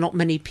corner, so not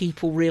many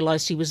people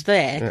realised he was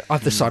there.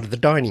 Other side of the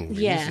dining room,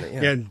 Yeah. isn't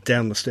it? Yeah,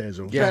 down the stairs.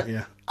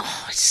 Yeah.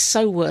 Oh, it's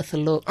so worth a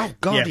look. Oh,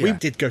 God, Yeah, yeah. we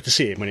did go to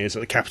see him when he was at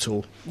the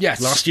Capitol. Yes.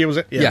 Last year, was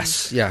it? Yeah.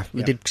 Yes, yeah.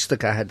 We did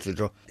stick our heads through the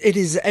door. It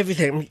is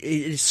everything.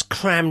 It's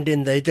crammed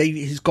in there.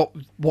 He's got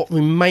what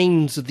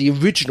remains of the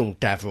original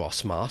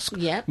Davros mask.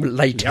 Yep.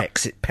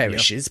 Latex, it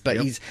perishes, but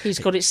He's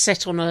got it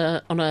set on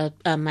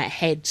a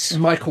head.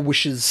 Michael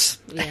Wisher's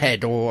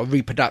head, or a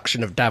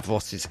reproduction of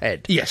Davros's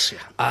head. Yes.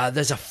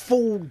 There's a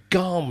full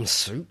Garm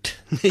suit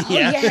Oh,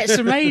 yeah, it's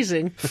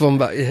amazing. from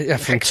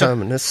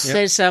Terminus.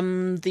 There's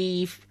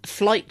the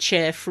flight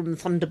chair from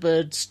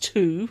Thunderbirds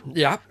 2.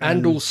 Yeah,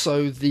 and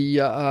also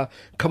the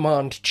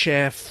command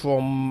chair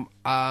from...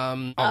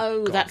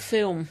 That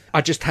film.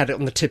 I just had it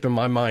on the tip of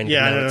my mind.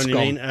 Yeah, I and now know it's what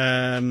you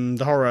gone. mean.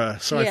 The horror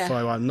sci-fi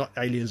Yeah. one, not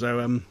Aliens, though.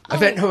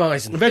 Event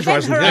Horizon. Event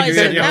Horizon.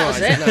 Horizon, Yeah. that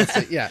was it. That's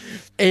it, yeah.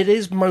 It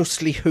is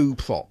mostly Who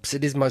props.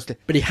 It is mostly...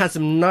 But he has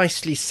them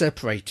nicely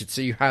separated,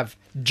 so you have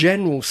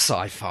general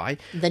sci-fi.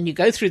 Then you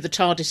go through the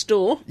TARDIS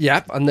door.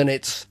 Yep, and then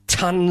it's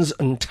tons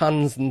and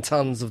tons and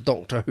tons of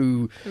Doctor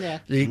Who. Yeah.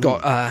 You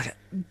got...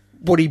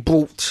 what he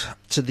brought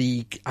to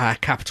the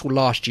Capitol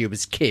last year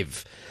was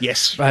Kiv.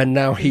 Yes. And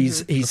now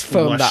he's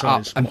firmed that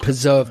up size. and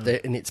preserved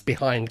it, and it's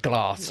behind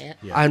glass. Yeah.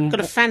 And Got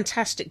a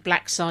fantastic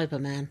Black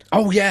Cyberman.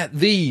 oh yeah,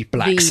 the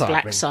Black The Cyberman.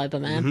 Black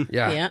Cyberman.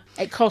 Yeah.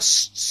 It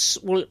costs,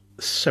 well,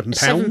 £7.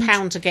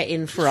 £7 to get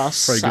in for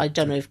us. Very good. I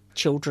don't know if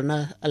children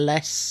are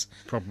less.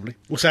 Probably.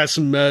 Also had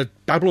some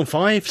Babylon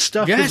 5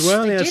 stuff Yes, as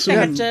well. They Yeah, did.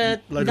 some They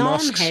had load of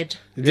masks. Narnhead.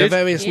 They There are did?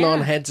 various Yeah.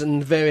 non-heads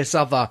and various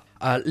other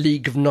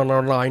League of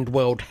Non-Aligned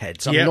World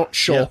heads. I'm Yeah, not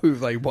sure yeah. who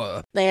they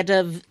were. They had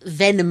a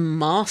Venom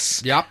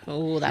mask. Yep.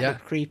 Oh, that Yeah.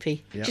 looked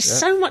creepy. Just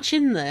so much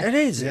in there. It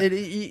is.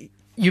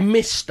 You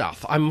miss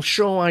stuff. I'm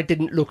sure I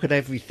didn't look at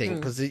everything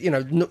because,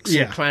 nooks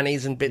Yeah. and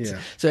crannies and bits. Yeah.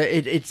 So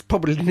it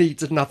probably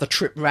needs another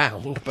trip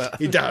round. But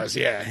It does,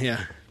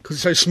 yeah. Because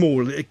it's so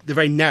small, they're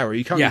very narrow.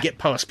 You can't Yeah. really get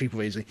past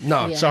people easily.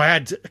 No. Yeah. So I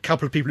had a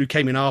couple of people who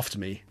came in after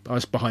me. I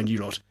was behind you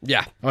lot.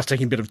 yeah. I was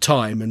taking a bit of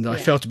time, and I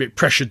felt a bit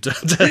pressured to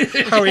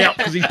hurry up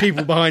because these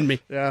people behind me.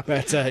 Yeah.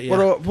 But, yeah.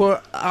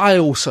 What I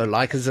also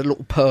like, as a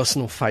little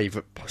personal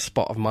favourite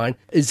spot of mine,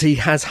 is he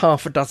has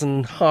half a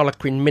dozen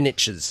Harlequin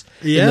miniatures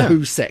in the Yeah.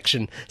 Who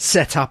section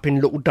set up in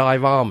little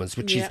dioramas,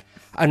 which Yeah. is...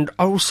 And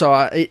also,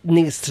 it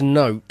needs to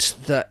note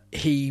that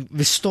he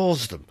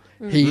restores them.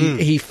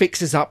 He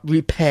fixes up,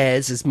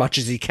 repairs as much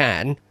as he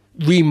can,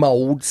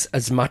 remoulds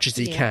as much as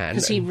he can.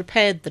 Because he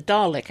repaired the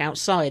Dalek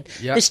outside.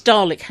 Yeah. This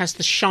Dalek has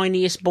the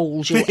shiniest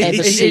balls you'll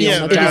ever It see is,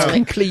 on a It is Dalek.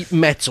 complete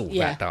metal,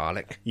 Yeah. that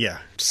Dalek. Yeah.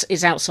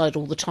 It's outside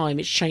all the time.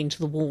 It's chained to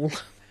the wall.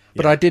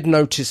 But I did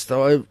notice,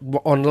 though,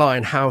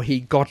 online how he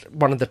got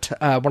one of the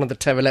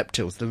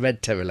pteroleptils, the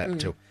red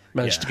pteroleptil,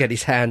 managed to get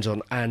his hands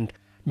on and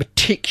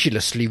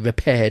meticulously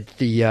repaired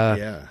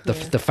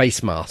the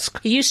face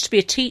mask. He used to be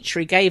a teacher.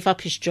 He gave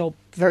up his job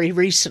very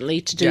recently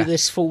to do Yeah.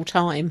 this full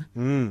time.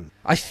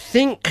 I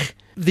think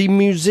the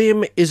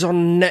museum is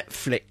on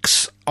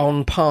Netflix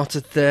on part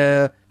of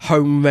their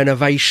home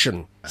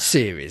renovation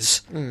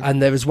series,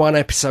 and there is one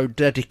episode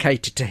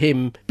dedicated to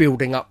him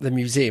building up the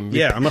museum.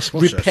 Yeah, I must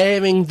watch that.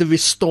 repairing the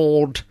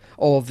restored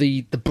or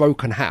the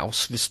broken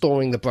house,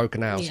 restoring the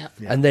broken house, Yeah.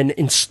 and then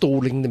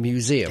installing the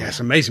museum. Yeah, it's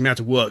amazing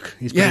amount of work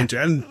he's put Yeah. into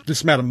it, and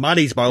this amount of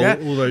money he's by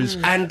all those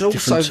and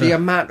also different, the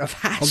amount of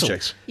hassle.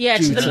 objects. Yeah,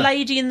 due to the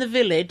lady in the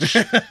village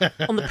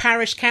on the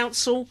parish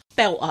council,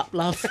 belt up,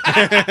 love,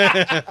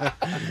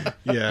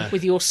 Yeah.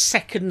 with your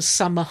second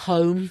summer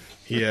home.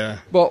 Yeah.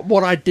 But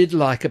what I did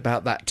like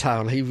about that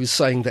tale, he was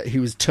saying that he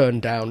was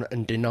turned down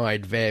and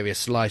denied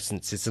various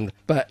licences,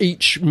 but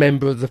each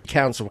member of the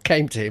council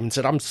came to him and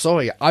said, "I'm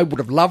sorry, I would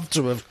have loved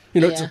to have."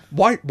 Yeah.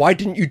 Why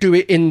didn't you do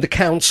it in the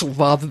council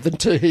rather than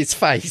to his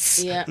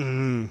face? Yeah.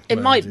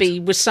 It might be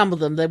with some of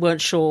them, they weren't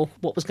sure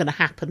what was going to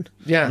happen.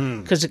 Yeah.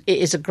 Because it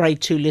is a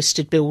Grade 2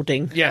 listed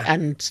building. Yeah.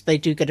 And they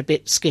do get a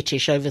bit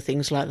skittish over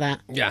things like that.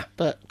 Yeah.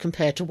 But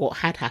compared to what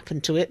had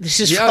happened to it, this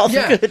is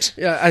rather good.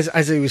 Yeah,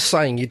 as he was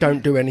saying, you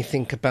don't do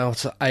anything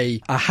about a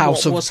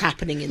house What was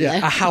happening in there.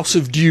 a house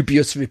of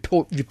dubious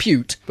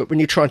repute, but when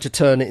you're trying to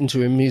turn it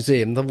into a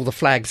museum, all the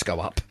flags go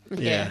up.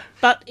 Yeah.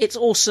 But it's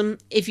awesome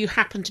if you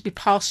happen to be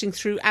passing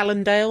through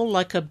Allendale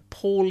like a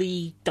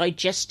poorly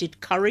digested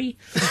curry,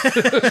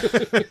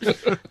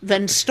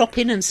 then stop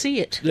in and see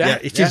it. Yeah,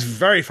 it is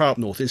very far up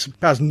north. It's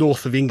about as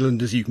north of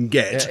England as you can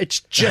get. Yeah, it's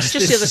Just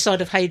the other side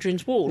of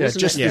Hadrian's Wall, Yeah, isn't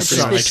just it? this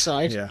Just side. this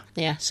side.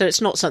 Yeah. So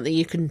it's not something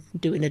you can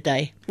do in a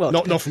day. Well,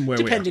 Not from where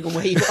we are. depending on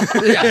where you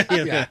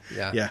are.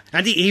 yeah.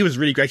 And he was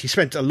really great. He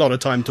spent a lot of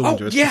time talking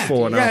to us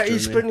before and after. he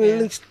spent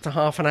at least a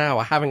half an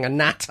hour having a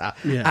natter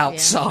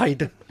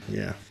outside.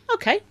 Yeah.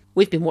 Okay,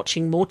 we've been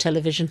watching more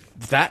television.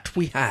 That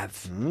we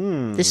have.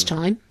 This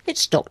time,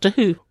 it's Doctor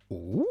Who.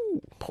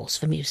 Pause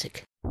for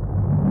music.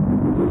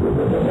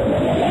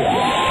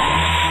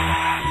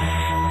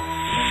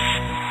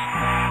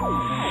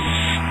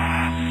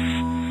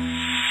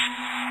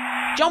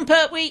 John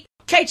Pertwee,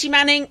 Katie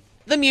Manning,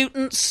 The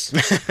Mutants.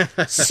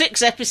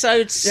 6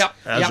 episodes. Yep.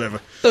 As ever.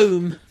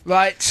 Boom.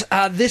 Right,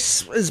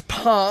 this is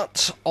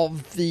part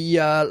of the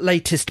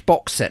latest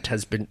box set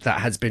that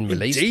has been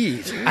released.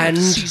 Indeed. And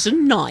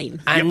Season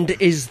 9.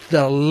 is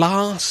the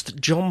last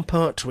John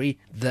Pertwee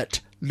that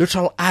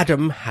little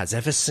Adam has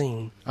ever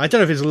seen. I don't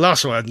know if it's the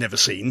last one I've never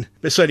seen,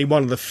 but it's certainly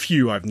one of the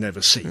few I've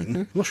never seen.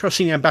 I'm not sure I've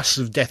seen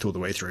Ambassadors of Death all the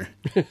way through.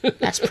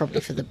 That's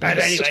probably for the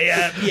best. But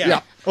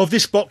anyway, of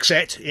this box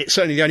set, it's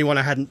certainly the only one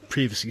I hadn't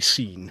previously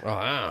seen.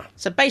 Ah.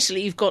 So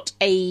basically, you've got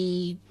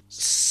a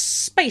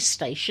space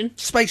station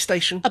Space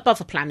station.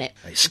 above a planet.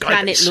 The sky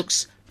planet base.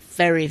 looks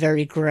very,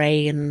 very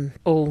grey and,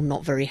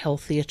 not very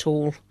healthy at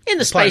all. In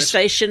the space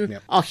planet. station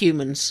are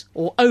humans,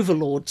 or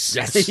overlords.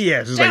 Yes.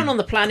 Yes, as Down they on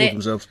the call planet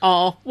themselves.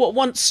 are what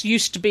once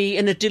used to be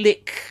an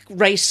idyllic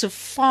race of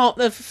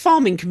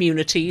farming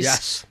communities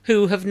Yes.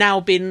 who have now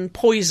been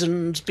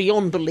poisoned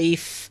beyond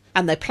belief,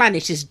 and their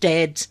planet is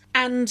dead,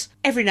 and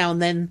every now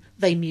and then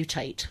they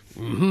mutate.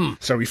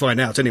 So we find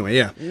out anyway,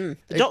 yeah. The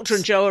Doctor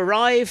and Joe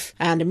arrive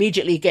and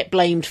immediately get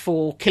blamed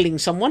for killing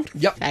someone.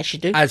 Yep. As you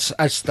do. As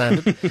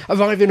standard.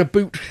 Arrive in a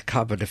boot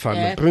cupboard, if I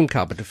remember. Broom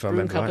cupboard, if I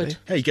remember cupboard. rightly.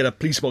 Hey, you get a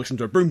police box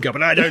into a broom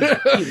cupboard, I don't know.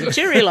 You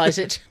materialise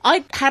it.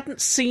 I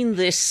hadn't seen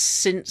this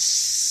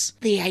since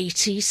the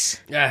 80s.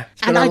 Yeah.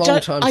 It's And been a I long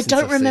don't, time I since don't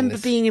I've seen remember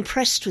this. being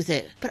impressed with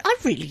it, but I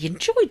really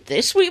enjoyed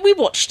this. We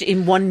watched it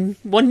in one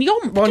yomp. One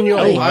didn't year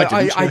we? old.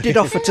 I did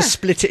offer to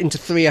split it into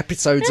 3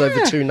 episodes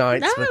over 2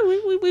 nights. No,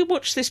 we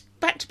watched this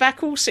back to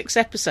back, all 6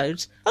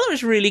 episodes. I thought it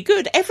was really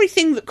good.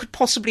 Everything that could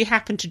possibly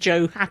happen to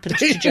Joe happened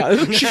to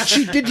Joe.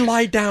 she did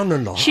lie down a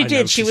lot. She I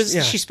did. She noticed,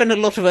 was. She spent a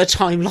lot of her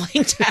time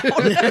lying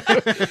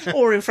down,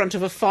 or in front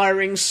of a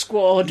firing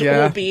squad,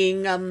 Yeah. or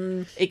being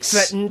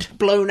Threatened.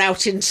 blown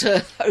out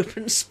into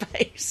open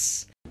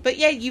space. But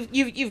yeah,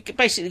 you've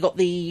basically got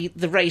the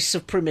race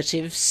of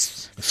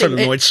primitives.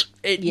 Solenoids.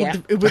 It Yeah,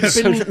 would have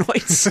been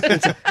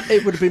solenoids.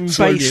 it would have been based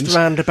Solonians.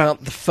 round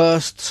about the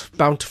first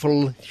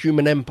bountiful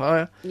human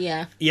empire,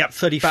 Yeah. Yep,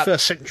 31st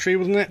century,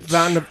 wasn't it?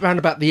 round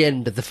about the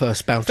end of the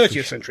first bountiful.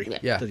 30th century.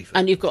 Yeah. 31st.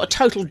 And you've got a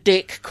total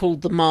dick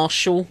called the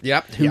Marshal.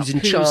 Yep, who's in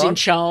Who's charge? in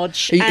charge?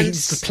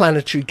 He's the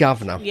planetary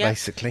governor, Yeah.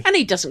 basically. And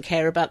he doesn't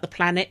care about the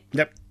planet.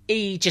 Yep.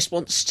 He just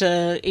wants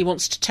to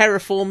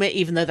terraform it,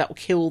 even though that will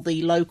kill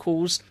the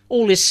locals.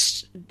 All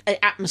his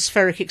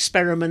atmospheric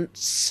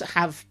experiments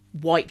have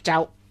wiped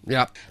out.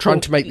 Yeah,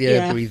 trying to make the air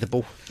Yeah.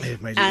 breathable.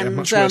 It made it And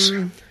much worse.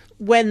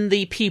 when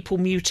the people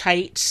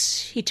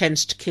mutate, he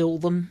tends to kill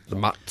them. The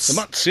Mutts. The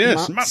Mutts,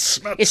 yes.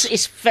 Mutts. Mutts.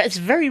 It's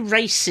very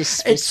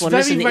racist. This It's one,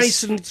 very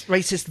isn't it?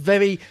 racist,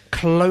 very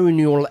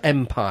colonial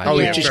empire. Oh,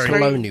 yeah, which is very-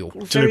 colonial.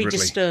 Very Deliberately.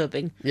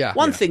 disturbing. Yeah.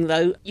 One Yeah. thing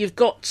though, you've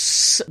got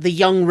the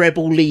young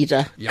rebel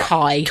leader,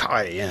 Kai,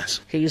 Kai, yes.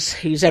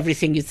 who's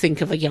everything you'd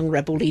think of a young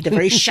rebel leader,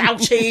 very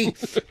shouty,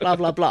 blah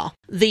blah blah.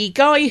 The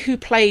guy who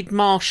played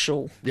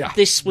Marshall, Yeah.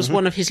 this was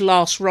one of his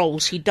last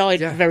roles. He died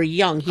very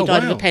young. He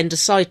died of wow.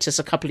 appendicitis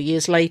a couple of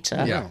years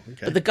later. Yeah. Okay.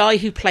 But the guy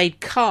who played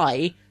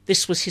Kai,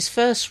 this was his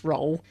first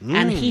role,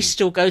 and he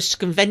still goes to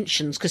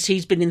conventions because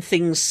he's been in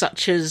things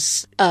such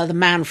as The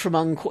Man from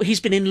Uncle. He's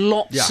been in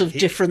lots of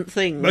different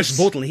things. Most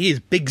importantly, he is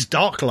Biggs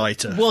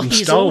Darklighter well, from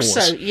he's Star also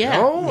Wars.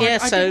 I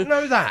so didn't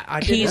know that. I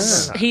didn't know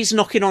that. he's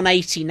knocking on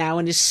 80 now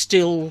and is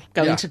still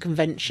going Yeah. to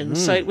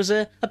conventions. So it was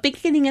a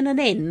beginning and an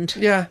end.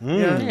 Yeah,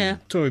 Yeah.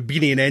 So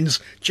beginning and ends,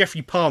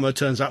 Jeffrey Palmer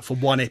turns up for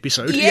 1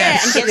 episode. Yeah,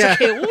 and gets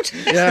killed.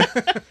 yeah.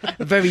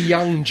 A very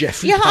young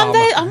Jeffrey Yeah, Palmer.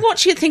 I'm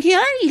watching it thinking,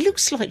 oh, he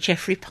looks like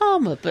Jeffrey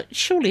Palmer, but but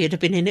surely it'd have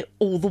been in it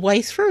all the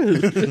way through.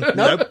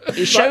 Nope.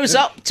 He shows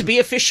up to be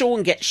official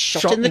and gets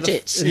shot in the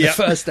tits. In the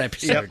first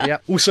episode,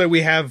 yep. Also,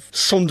 we have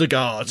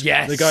Sondergaard.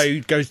 Yes. The guy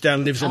who goes down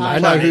and lives on the I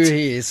planet. know who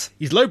he is.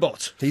 He's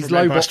Lobot. He's from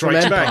Empire Lobot from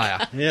Strikes Empire.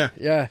 Back.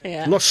 Yeah.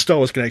 Yeah. Lots of Star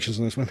Wars connections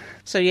on this one.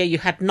 So yeah, you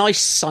had nice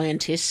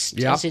scientist,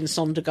 Yep. as in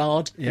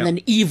Sondergaard, Yep. and then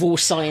evil Who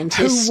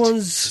scientist.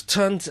 was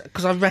turned...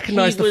 Because I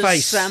recognise He the was,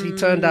 face. He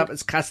turned up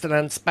as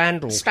Castellan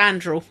Spandrel.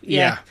 Spandrel,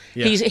 yeah.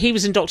 Yeah. He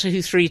was in Doctor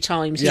Who 3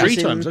 times. He Yeah. was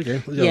 3 in- times, okay.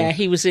 What was the Yeah, other?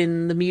 he was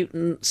in The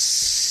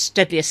Mutants,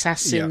 Deadly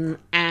Assassin,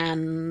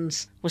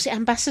 and was it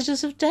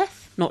Ambassadors of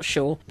Death? Not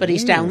sure, but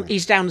he's down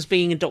as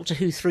being in Doctor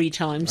Who 3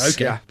 times.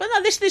 Okay. Yeah. But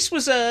no, this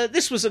was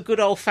a good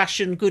old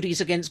fashioned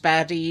goodies against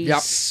baddies,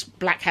 Yep.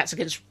 black hats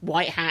against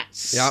white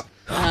hats. Yeah,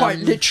 quite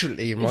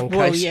literally in one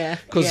well, case. yeah,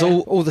 because yeah.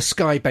 all the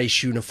sky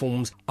base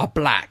uniforms are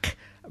black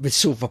with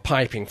silver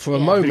piping. For a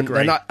moment,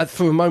 Great.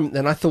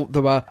 then I thought they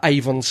were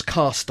Avon's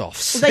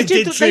cast-offs. They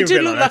did did seem a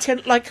bit look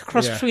like like a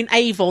cross Yeah. between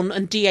Avon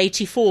and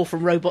D84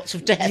 from Robots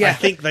of Death. I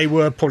think they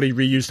were probably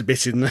reused a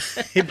bit in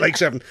Blake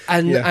 7.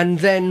 And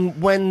then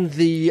when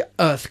the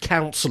Earth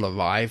Council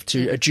arrived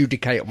to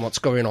adjudicate on what's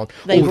going on,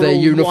 They all were their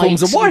all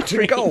uniforms are white and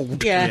green.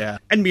 gold. Yeah.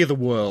 Enemy of the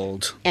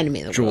World.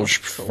 Enemy of the George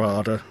World.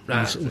 Farder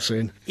was also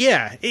in.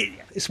 Yeah,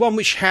 it's one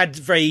which had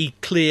very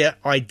clear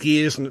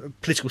ideas and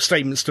political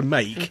statements to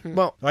make.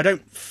 Well, I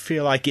don't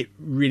feel like it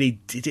really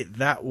did it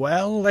that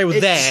well. They were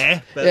It's-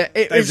 there, but yeah,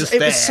 they were just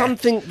there. it was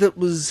something that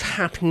was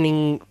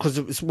happening because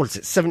it was, what is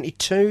it,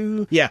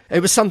 72? Yeah. It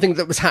was something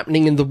that was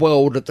happening in the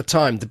world at the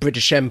time. The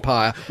British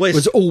Empire Well, it's-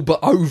 was all but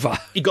over.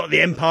 You've got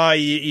the Empire,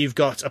 you've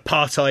got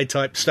apartheid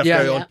type stuff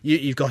Yeah. going on,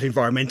 you've got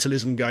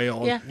environmentalism going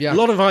on. Yeah. Yeah. A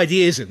lot of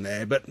ideas in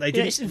there, but they Yeah,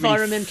 didn't it's really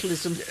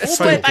environmentalism. All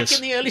the way back focus.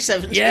 in the early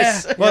 70s.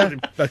 Yeah. Well,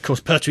 of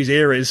course, Pertwee's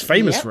era is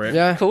famous Yep. for it.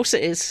 Yeah. Of course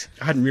it is.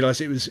 I hadn't realised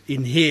it was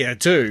in here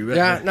too. But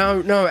Yeah,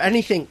 no,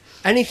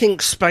 anything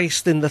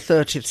spaced in the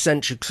 30th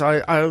century,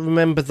 because I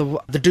remember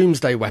the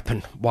Doomsday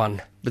Weapon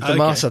one with the Okay.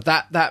 Master,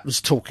 that was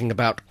talking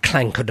about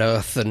clankered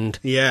earth and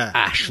Yeah.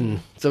 ash,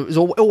 and so it was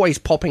always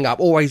popping up,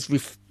 always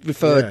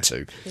referred Yeah.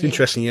 to. It's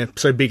interesting, yeah.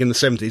 So big in the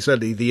 70s,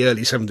 certainly the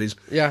early 70s.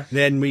 Yeah.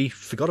 Then we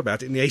forgot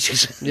about it in the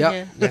 80s.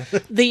 Yeah.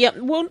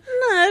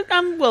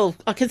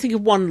 I can think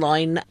of one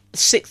line.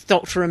 Sixth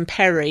Doctor and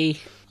Perry.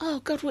 Oh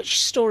God, which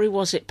story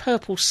was it?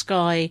 Purple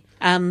Sky.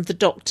 The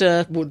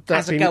Doctor Would that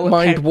has a be go at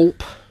Mind Perry.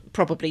 Warp?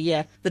 Probably,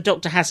 yeah. The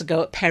Doctor has a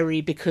go at Perry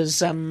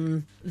because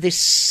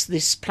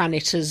this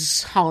planet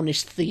has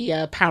harnessed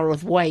the power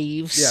of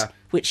waves. Yeah.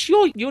 Which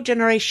your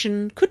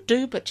generation could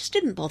do, but just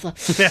didn't bother.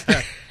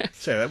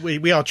 So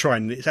we are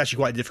trying. It's actually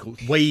quite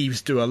difficult.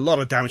 Waves do a lot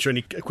of damage to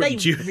any They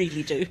equipment.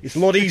 really do. It's a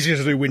lot easier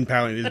to do wind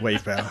power than it is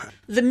wave power.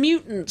 The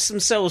mutants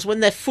themselves, when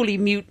they're fully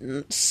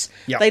mutants,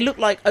 Yep. they look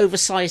like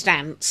oversized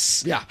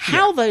ants. Yeah.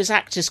 How those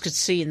actors could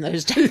see in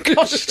those damn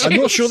costumes. I'm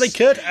not sure they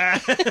could.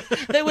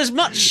 There was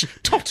much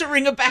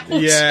tottering about.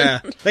 Yeah.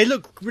 They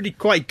look really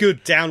quite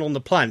good down on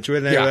the planet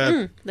when they're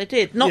Yeah. They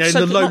did. Not, Yeah, in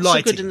so, the low not so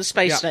lighting. good in the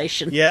space Yeah.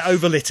 station. yeah,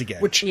 overlit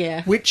again.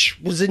 Which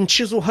was in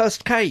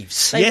Chislehurst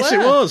Caves. They yes, were.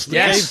 it was. The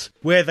Yes. caves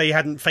where they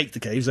hadn't faked the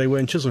caves, they were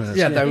in Chislehurst.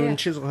 Yeah, they were Yeah. in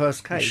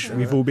Chislehurst Caves.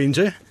 We've all been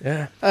to.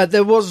 Yeah.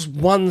 There was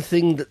one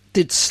thing that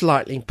did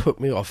slightly put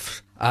me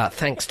off,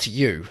 thanks to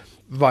you,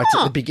 right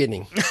at the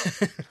beginning.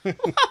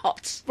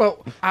 What?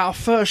 Well, our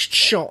first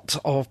shot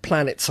of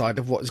Planetside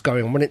of what is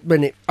going on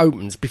when it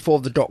opens before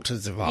the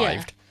Doctors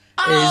arrived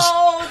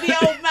Oh, the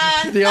old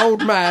man. is the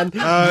old man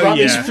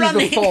running yeah. through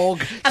the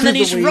fog, and then through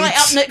he's the right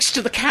weeds. up next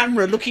to the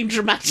camera looking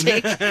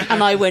dramatic.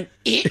 And I went,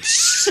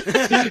 it's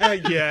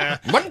Yeah.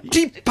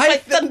 Monty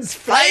Python's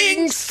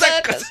Flying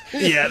Circus.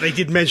 Yeah, they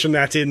did mention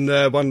that in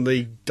one of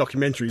the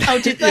documentaries. Oh,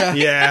 did they? Yeah.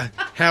 Yeah,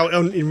 how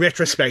in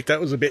retrospect that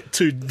was a bit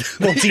too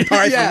Monty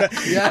Python. Yeah,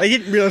 yeah. They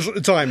didn't realise at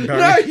the time. No,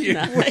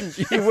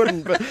 Apparently. you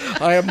wouldn't. But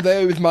I am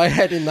there with my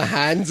head in the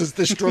hands as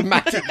this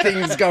dramatic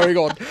thing's going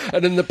on,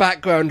 and in the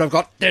background I've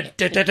got.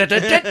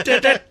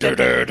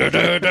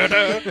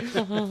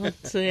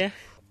 So, yeah.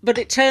 But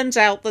it turns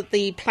out that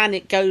the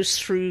planet goes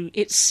through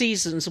its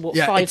seasons of,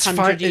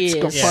 500 years?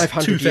 It's got Yeah,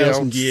 500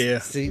 2,000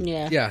 years.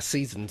 Yeah.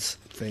 Seasons.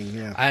 Thing,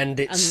 yeah. And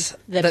it's And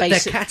they're they're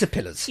basic-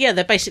 caterpillars. Yeah,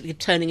 they're basically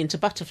turning into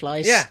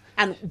butterflies. Yeah.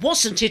 And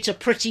wasn't it a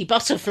pretty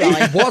butterfly?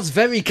 It was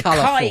very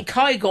colourful.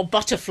 Kai got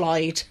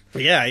butterflied.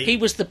 But yeah, He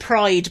was the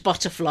pride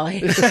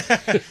butterfly.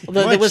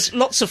 Although there was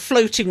lots of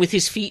floating with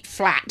his feet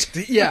flat.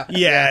 Yeah.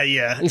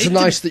 yeah. It's It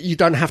nice that you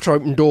don't have to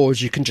open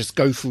doors, you can just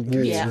go through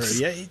walls. Yeah. didn't-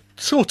 yeah, it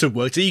sort of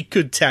worked. You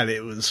could tell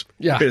it was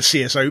Yeah. a bit of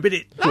CSO, but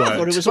it worked. I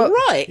thought it was all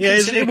right. Yeah, it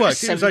considering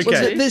worked. It was 70s.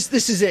 okay.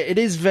 This is it. It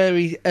is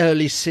very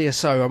early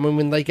CSO. I mean,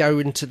 when they go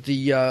into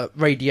the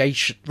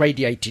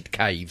radiated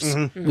caves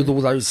with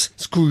all those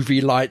screwy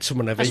lights and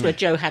whatever. That's where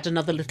Joe had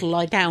another little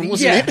lie down,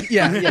 wasn't it?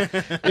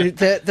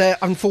 yeah. They're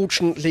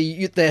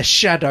unfortunately their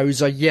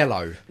shadows are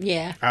yellow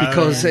Yeah.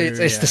 because it's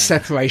yeah. the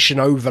separation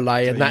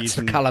overlay, and they're that's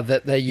the using- colour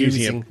that they're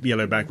Using using. a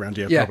yellow background,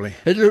 yeah, Yeah, probably.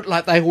 it looked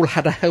like they all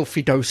had a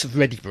healthy dose of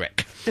ready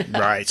brick.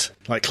 Right.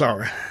 Like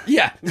Clara.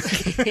 Yeah.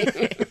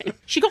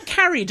 She got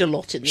carried a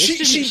lot in this,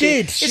 didn't she? She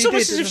did. It's She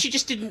almost did. as if she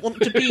just didn't want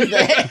to be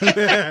there.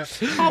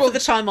 Half of the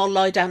time I'll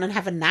lie down and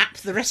have a nap.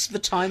 The rest of the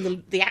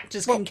time the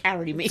actors can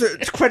carry me.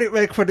 Credit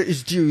where credit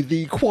is due,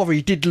 the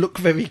quarry did look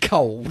very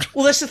cold.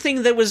 Well, that's the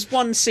thing. There was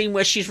one scene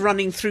where she's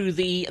running through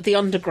the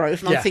undergrowth,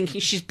 and I'm Yeah. thinking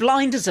she's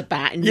blind as a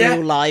bat in Yeah.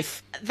 real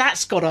life.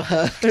 That's gotta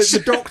hurt.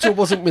 The doctor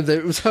wasn't with her,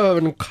 it was her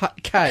and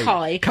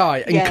Kai. Kai.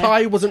 And Yeah.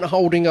 Kai wasn't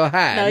holding her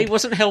hand. No, he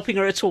wasn't helping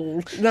her at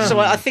all. No. So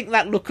I think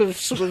that look of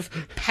sort of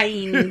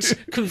pained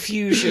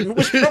confusion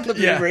was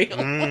probably Yeah.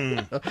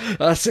 real.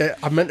 That's it.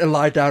 I meant to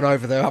lie down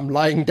over there. I'm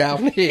lying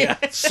down here.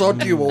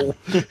 Sod you all.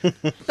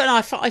 But no,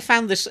 I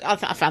found this. I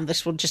found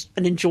this one just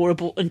an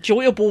enjoyable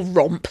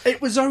romp.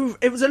 It was a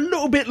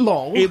little bit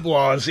long. It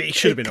was. It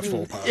should have been a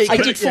 4-part. I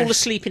did fall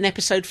asleep in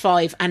episode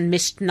 5 and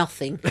missed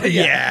nothing.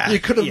 Yeah. You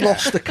could have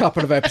lost a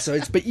couple of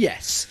episodes, but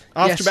yes.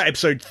 After Yes. about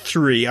episode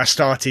 3, I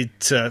started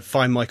to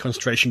find my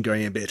concentration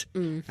going a bit,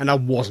 and I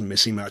wasn't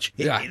missing much.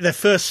 Yeah. The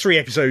first 3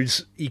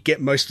 episodes, you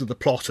get most of the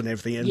plot and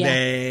everything, and Yeah.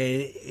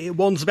 then it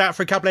wands about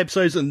for a couple of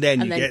episodes, and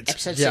then And you then get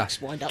episode Yeah.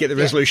 6 wind up. the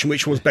resolution,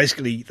 which was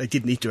basically they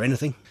didn't need to do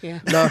anything. Yeah.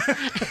 No,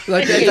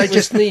 they It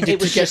just was- needed it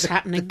to was get just the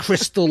happening.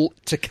 crystal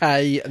to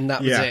Kay, and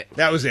that was it.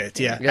 That was it.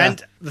 Yeah. Yeah.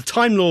 And the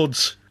Time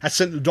Lords had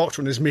sent the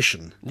Doctor on his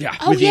mission. Yeah.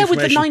 Oh with the yeah, with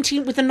the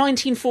information.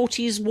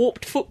 1940s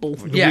warped football.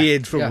 The Yeah.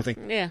 weird football Yeah. thing.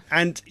 Yeah.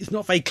 And it's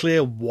not very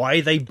clear why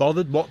they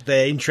bothered, what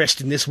their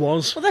interest in this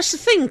was. Well, that's the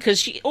thing,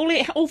 because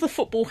all the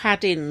football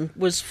had in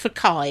was for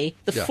Kai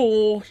the Yeah.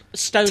 4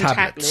 stone Tablets.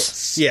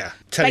 tablets. Yeah,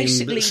 telling him that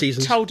Basically the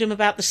seasons. told him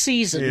about the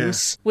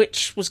seasons,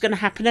 which was going to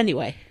happen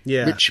anyway.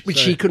 Yeah, which so-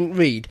 he couldn't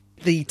read.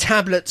 The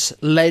tablets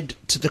led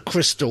to the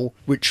crystal,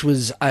 which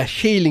was a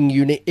healing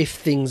unit if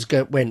things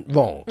went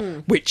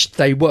wrong, which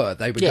they were.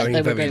 They were Yeah, going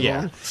they were very going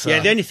wrong. wrong. So- Yeah,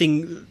 the only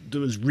thing that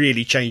was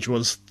really changed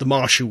was the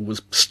Marshal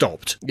was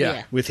stopped.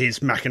 Yeah. With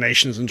his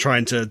machinations and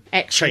trying to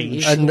Excellent change.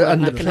 use. and Well,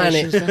 the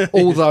machinations planet,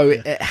 there. although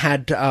it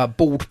had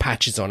bald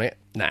patches on it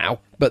now,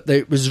 but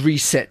it was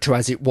reset to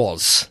as it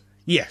was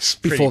Yes,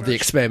 before pretty the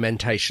much.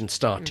 experimentation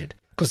started.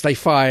 Because they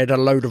fired a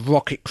load of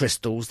rocket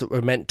crystals that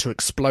were meant to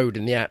explode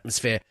in the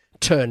atmosphere,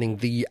 turning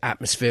the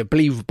atmosphere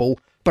believable.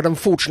 But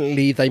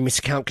unfortunately, they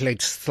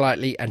miscalculated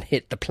slightly and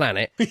hit the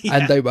planet,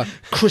 and they were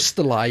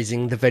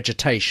crystallizing the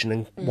vegetation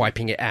and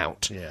wiping it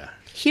out. Yeah.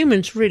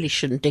 Humans really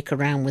shouldn't dick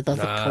around with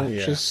other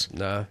cultures.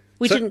 No.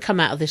 We didn't come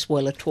out of this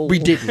well at all. We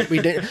didn't.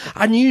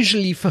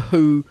 Unusually for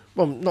Who,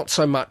 well, not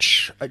so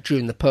much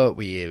during the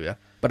Pertwee era,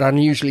 but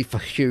unusually for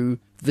Who,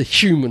 the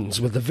humans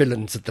were the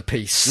villains of the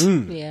piece.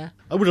 Yeah.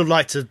 I would have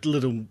liked a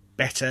little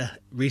better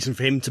reason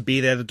for him to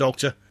be there, the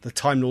Doctor. The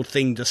Time Lord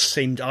thing just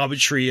seemed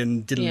arbitrary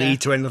and didn't Yeah.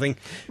 lead to anything.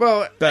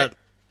 Well, But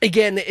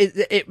again,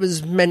 it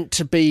was meant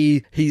to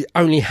be he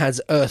only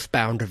has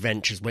earthbound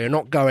adventures. We're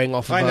not going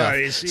off of I know,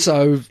 Earth. it's-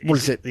 So, what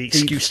is it? the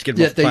excuse to get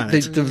him off the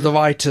planet. The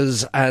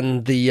writers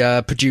and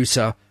the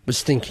producer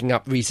was thinking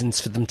up reasons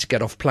for them to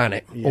get off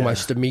planet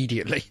almost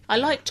immediately. I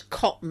liked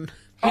Cotton.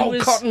 who Oh,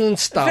 was Cotton and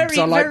Stubbs, Very,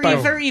 I like very,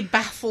 both. very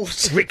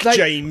baffled. Rick They-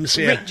 James,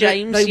 yeah. Rick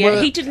James, They yeah.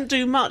 were- He didn't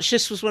do much.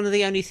 This was one of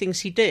the only things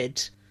he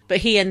did. But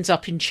he ends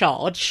up in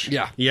charge.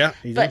 Yeah. Yeah,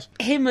 he But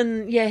does. him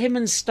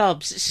and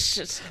Stubbs, it's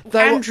just, They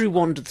were- Andrew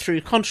wandered through,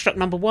 Construct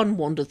number 1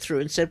 wandered through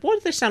and said, why do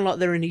they sound like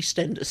they're in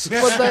EastEnders?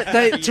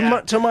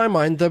 Well, to my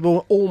mind, they were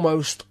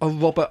almost a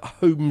Robert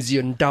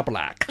Holmesian double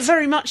act.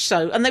 Very much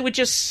so. And they were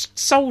just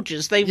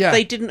soldiers.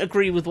 They didn't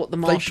agree with what the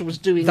Marshal was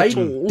doing They at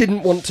all.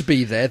 didn't want to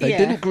be there. They Yeah.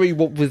 didn't agree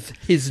what with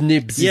his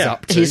nibs is Yeah.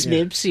 up to. His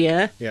nibs,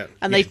 yeah. Yeah.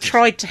 And Yeah. they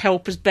tried to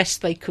help as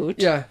best they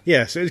could. Yeah.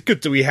 Yeah, so it's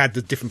good that we had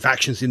the different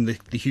factions in the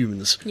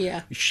humans.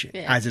 Yeah. Which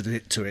Yeah. added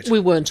it to it. We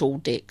weren't all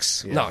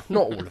dicks. No,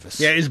 not all of us.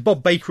 Yeah, it was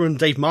Bob Baker and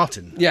Dave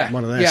Martin. Yeah,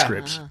 One of their yeah.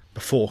 scripts.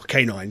 Before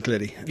K9,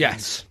 clearly.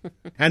 Yes.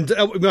 And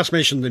we must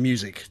mention the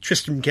music.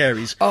 Tristram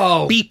Carey's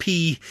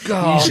BP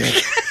God.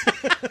 music.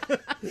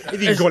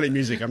 If you can call it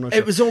music, I'm not sure.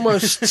 It was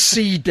almost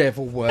Sea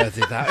Devil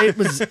worthy. That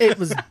it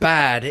was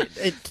bad.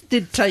 It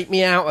did take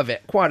me out of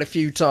it quite a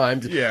few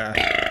times. Yeah.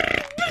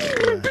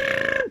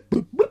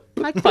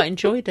 I quite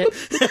enjoyed it.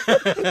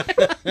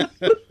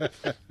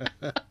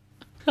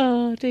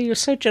 Oh dear, you're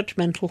so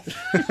judgmental.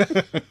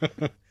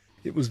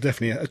 It was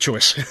definitely a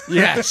choice.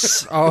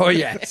 Yes. Oh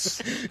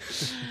yes.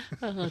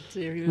 Oh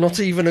dear. Not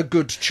even a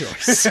good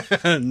choice.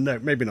 No,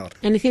 maybe not.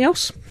 Anything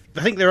else?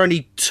 I think there are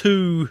only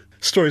 2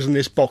 stories in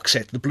this box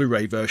set, the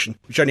Blu-ray version,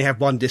 which only have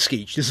 1 disc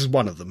each. This is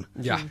one of them.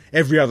 Yeah.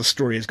 Every other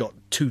story has got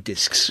 2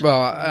 discs.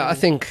 Well, I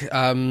think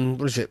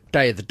what is it?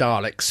 Day of the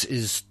Daleks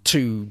is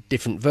 2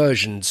 different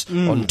versions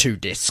on 2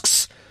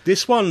 discs.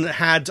 This one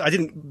had, I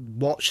didn't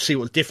see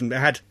what was different, but it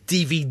had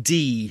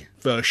DVD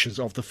versions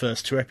of the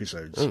first 2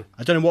 episodes.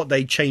 I don't know what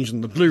they changed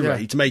on the Blu-ray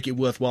Yeah. to make it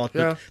worthwhile to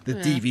Yeah. put the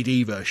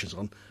DVD versions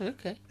on.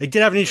 Okay. They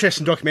did have an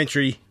interesting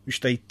documentary,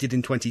 which they did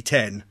in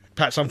 2010,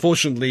 perhaps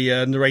unfortunately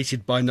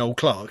narrated by Noel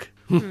Clarke,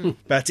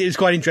 But it was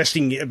quite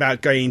interesting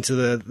about going into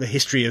the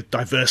history of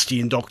diversity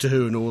in Doctor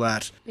Who and all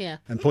that. Yeah.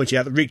 And pointing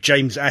out that Rick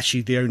James is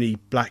actually the only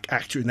black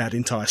actor in that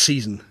entire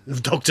season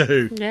of Doctor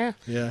Who. Yeah.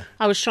 Yeah.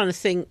 I was trying to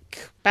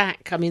think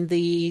back. I mean,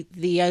 the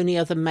only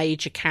other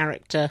major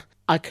character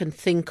I can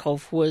think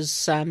of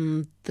was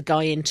the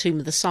guy in Tomb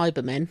of the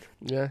Cybermen.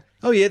 Yeah.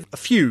 Oh, yeah, a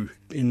few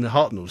in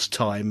Hartnell's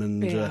time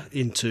and Yeah.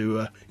 in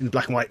the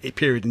black and white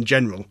period in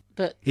general.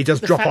 But He does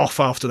the drop fact- off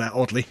after that,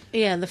 oddly.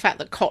 Yeah, and the fact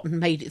that Cotton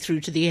made it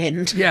through to the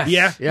end. Yeah.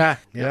 Yeah.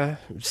 Yeah.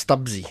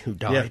 Stubbsy, who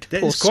died. Yeah,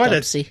 Poor it's quite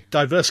Stubbsy. a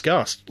diverse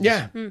cast.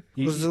 Yeah.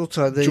 You- Was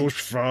also the George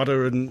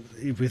Frader and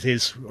with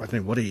his, I don't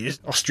know what he is,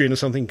 Austrian or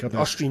something. God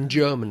knows.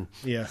 Austrian-German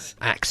Yeah.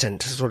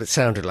 accent. That's what it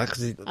sounded like.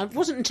 'Cause I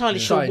wasn't entirely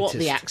sure what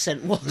the Scientist.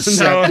 accent was.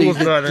 No, I the,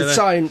 wasn't either, the no.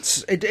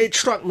 science, it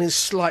struck me as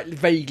slightly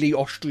vaguely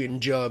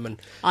Austrian-German.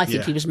 I think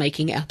Yeah. he was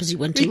making it up as he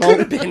went It along. could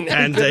have been.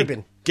 And Could have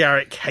been.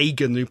 Garrick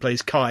Hagan, who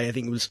plays Kai, I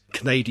think was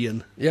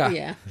Canadian. Yeah.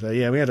 Yeah. So,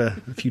 yeah, we had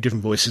a few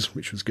different voices,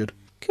 which was good.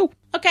 Cool.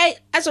 Okay,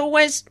 as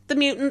always, The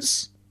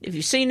Mutants. If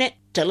you've seen it,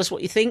 tell us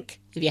what you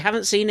think. If you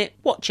haven't seen it,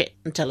 watch it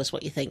and tell us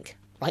what you think.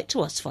 Write to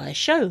us via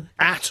show.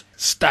 At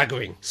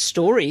Staggering.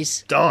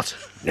 Stories. Dart.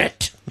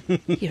 Net.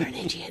 You're an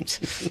idiot.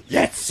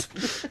 Yes.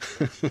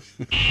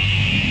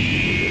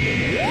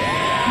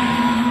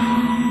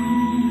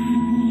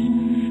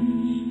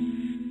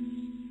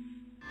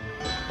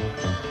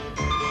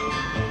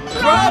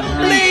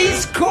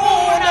 Crumbly's Corner!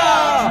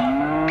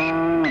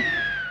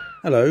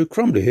 Hello,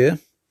 Crumbly here.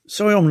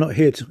 Sorry I'm not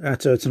here at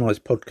tonight's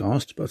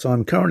podcast, but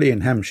I'm currently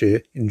in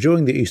Hampshire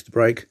enjoying the Easter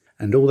break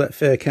and all that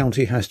fair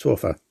county has to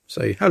offer.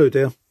 Say hello,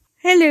 dear.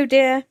 Hello,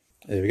 dear.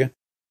 There we go.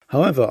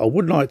 However, I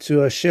would like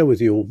to share with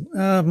you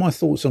all my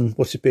thoughts on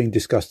what is being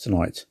discussed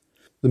tonight.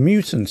 The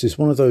Mutants is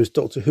one of those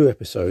Doctor Who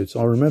episodes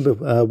I remember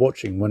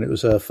watching when it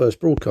was first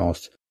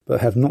broadcast,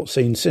 but have not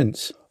seen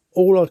since.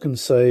 All I can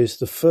say is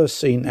the first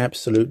scene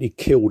absolutely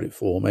killed it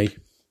for me.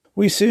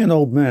 We see an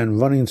old man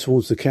running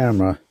towards the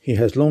camera. He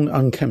has long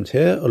unkempt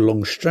hair, a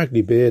long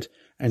straggly beard,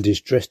 and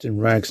is dressed in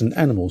rags and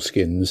animal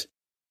skins.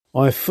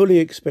 I fully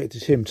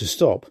expected him to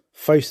stop,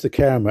 face the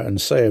camera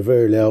and say a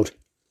very loud,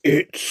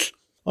 "It's."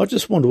 I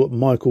just wonder what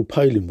Michael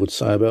Palin would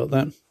say about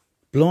that.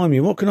 Blimey,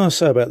 what can I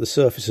say about the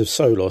surface of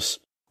Solos?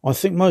 I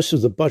think most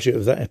of the budget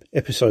of that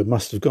episode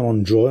must have gone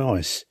on dry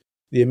ice,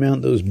 the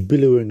amount that was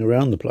billowing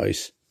around the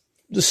place.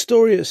 The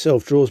story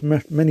itself draws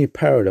many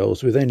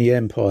parallels with any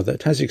empire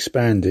that has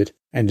expanded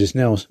and is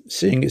now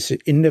seeing its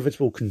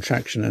inevitable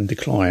contraction and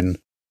decline,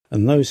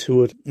 and those who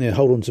would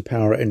hold on to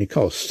power at any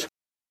cost.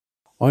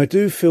 I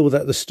do feel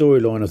that the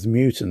storyline of the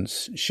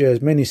Mutants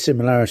shares many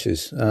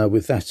similarities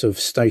with that of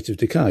State of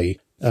Decay,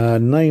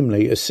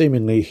 namely a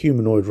seemingly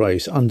humanoid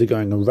race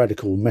undergoing a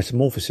radical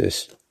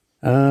metamorphosis.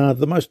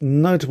 The most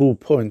notable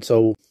points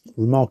I'll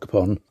remark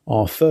upon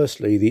are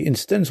firstly the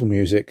incidental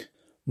music.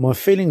 My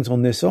feelings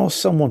on this are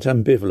somewhat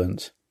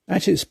ambivalent.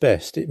 At its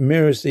best, it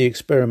mirrors the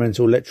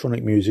experimental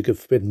electronic music of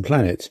Forbidden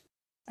Planet.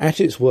 At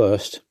its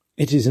worst,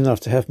 it is enough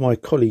to have my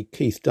colleague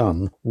Keith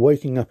Dunn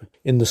waking up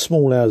in the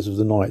small hours of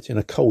the night in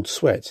a cold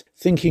sweat,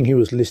 thinking he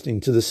was listening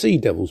to the Sea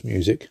Devils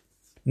music.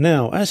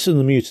 Now, as to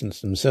the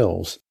mutants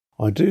themselves,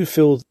 I do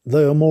feel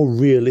they are more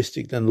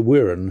realistic than the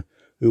Wirren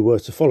who were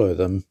to follow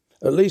them.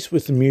 At least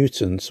with the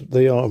mutants,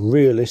 they are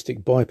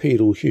realistic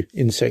bipedal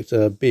insect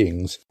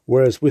beings,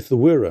 whereas with the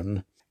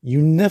Wirren, you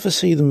never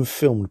see them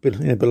filmed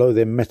below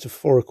their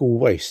metaphorical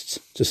waists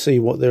to see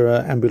what their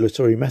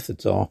ambulatory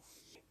methods are.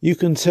 You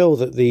can tell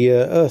that the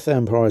Earth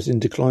Empire is in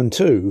decline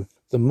too.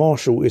 The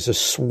Marshal is a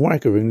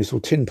swaggering little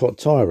tin-pot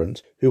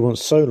tyrant who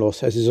wants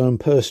Solos as his own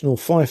personal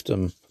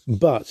fiefdom.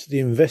 But the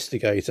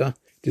Investigator,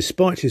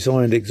 despite his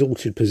high and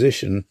exalted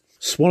position,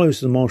 swallows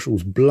the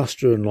Marshal's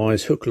bluster and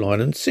lies hook, line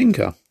and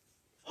sinker.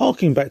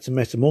 Harking back to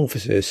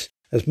Metamorphosis,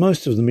 as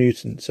most of the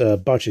mutants'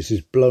 budget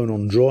is blown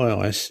on dry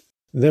ice,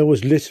 there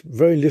was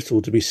very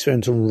little to be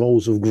spent on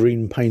rolls of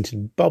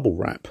green-painted bubble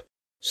wrap.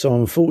 So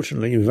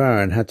unfortunately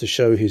Varan had to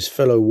show his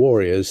fellow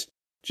warriors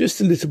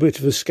just a little bit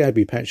of a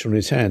scabby patch on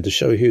his hand to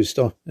show he was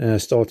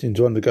starting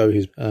to undergo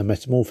his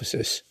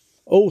metamorphosis.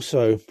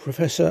 Also,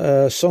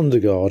 Professor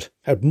Sondergaard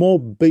had more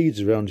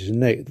beads around his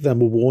neck than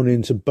were worn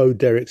into Bo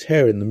Derrick's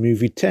hair in the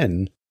movie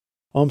 10.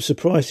 I'm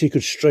surprised he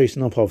could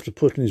straighten up after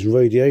putting his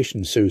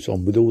radiation suit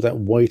on with all that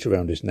weight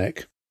around his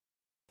neck.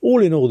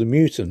 All in all, the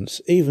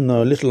Mutants, even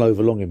though a little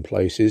overlong in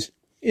places,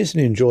 is an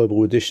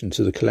enjoyable addition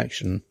to the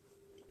collection.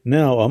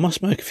 Now, I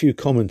must make a few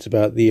comments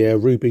about the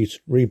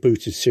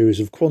rebooted series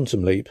of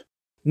Quantum Leap.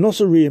 Not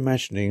a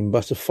reimagining,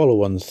 but a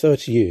follow-on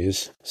 30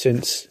 years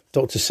since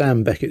Dr.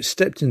 Sam Beckett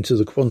stepped into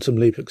the Quantum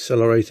Leap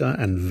accelerator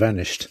and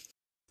vanished.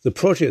 The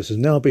project has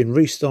now been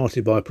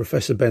restarted by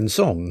Professor Ben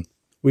Song.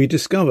 We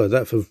discover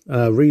that for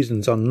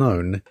reasons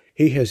unknown,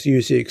 he has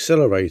used the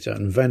accelerator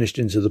and vanished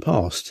into the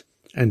past.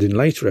 And in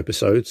later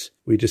episodes,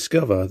 we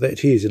discover that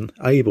he is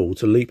able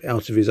to leap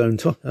out of his own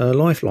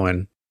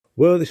lifeline.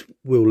 Where this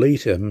will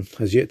lead him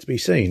has yet to be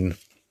seen.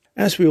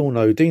 As we all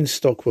know, Dean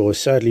Stockwell is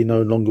sadly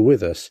no longer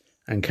with us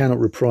and cannot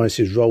reprise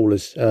his role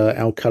as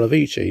Al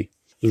Calavici.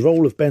 The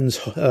role of Ben's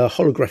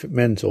holographic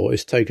mentor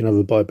is taken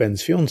over by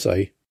Ben's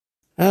fiancée.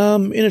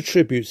 In a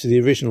tribute to the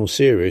original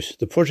series,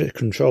 the project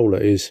controller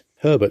is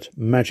Herbert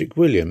Magic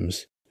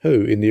Williams,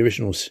 who, in the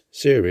original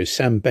series,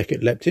 Sam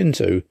Beckett leapt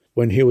into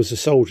when he was a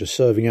soldier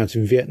serving out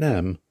in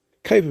Vietnam.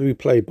 Capably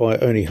played by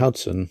Ernie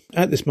Hudson,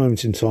 at this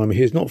moment in time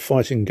he is not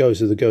fighting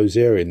Goes of the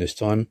Gozerian this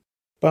time,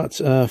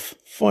 but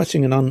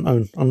fighting an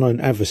unknown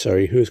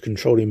adversary who is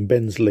controlling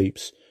Ben's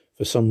leaps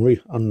for some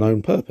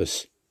unknown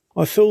purpose.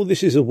 I feel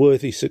this is a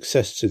worthy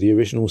success to the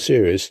original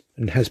series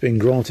and has been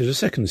granted a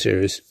second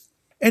series.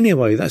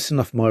 Anyway, that's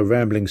enough of my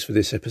ramblings for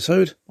this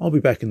episode. I'll be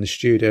back in the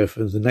studio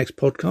for the next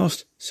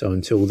podcast, so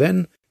until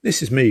then,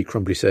 this is me,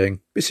 Crumbly, saying,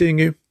 be seeing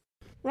you.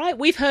 Right,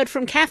 we've heard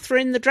from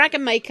Catherine, the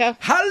Dragon Maker.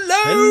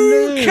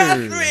 Hello,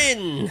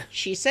 Catherine!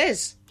 She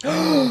says,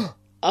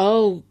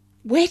 oh,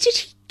 where did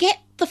he get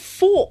the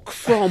fork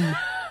from?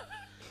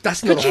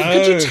 That's not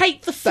Could you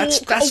take the fork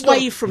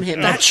away from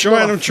him? I'm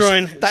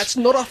trying. That's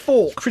not a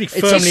fork. Pretty It's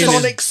firmly a in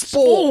sonic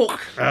spork.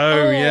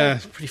 Oh, yeah.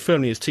 Pretty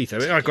firmly in his teeth,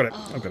 though. I've got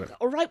it.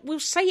 All right, we'll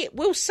say it.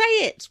 1,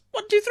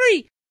 2,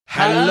 3.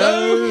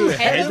 Hello,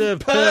 head of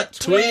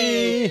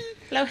Pertwee.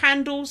 Hello,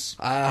 Handles.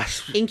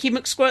 Inky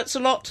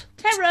McSquirts-a-lot.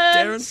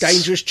 Terence.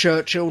 Dangerous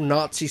Churchill,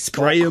 Nazi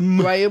Spock.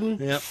 Graham.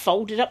 Yep.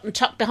 Folded up and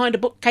tucked behind a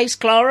bookcase,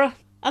 Clara.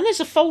 And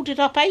there's a folded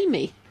up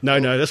Amy. No,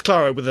 that's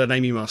Clara with an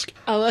Amy mask.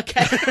 Oh,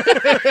 okay.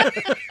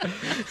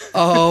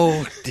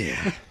 Oh,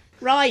 dear.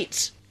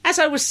 Right. As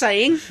I was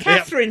saying,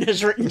 Catherine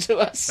has written to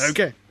us.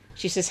 Okay.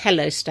 She says,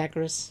 hello,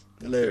 Staggerers.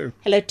 Hello.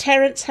 Hello,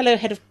 Terence. Hello,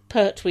 head of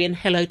Pertwee. And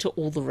hello to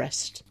all the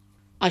rest.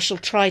 I shall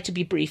try to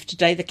be brief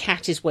today. The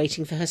cat is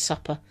waiting for her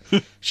supper.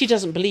 She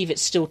doesn't believe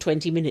it's still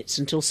 20 minutes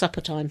until supper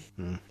time.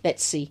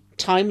 Let's see.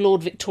 Time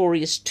Lord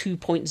Victorious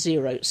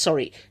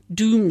 2.0,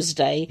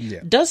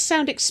 Doomsday, does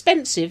sound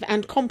expensive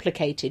and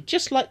complicated,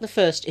 just like the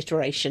first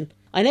iteration.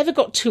 I never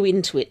got too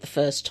into it the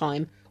first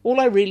time. All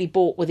I really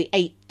bought were the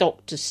 8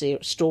 Doctor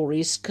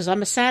stories, because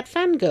I'm a sad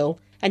fangirl.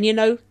 And you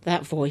know,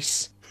 that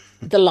voice.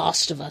 The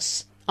Last of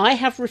Us. I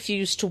have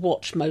refused to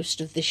watch most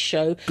of this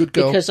show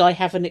because I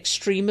have an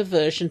extreme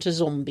aversion to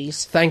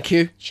zombies. Thank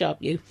you. Shut up,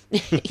 you.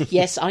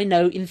 Yes, I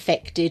know,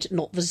 infected,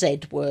 not the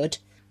Z word.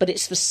 But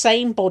it's the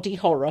same body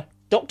horror.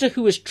 Doctor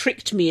Who has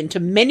tricked me into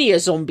many a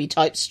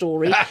zombie-type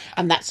story,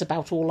 and that's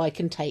about all I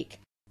can take.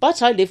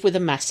 But I live with a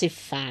massive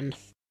fan.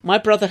 My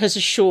brother has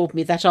assured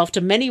me that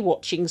after many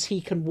watchings he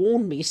can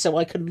warn me so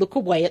I can look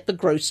away at the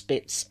gross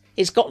bits.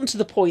 It's gotten to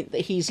the point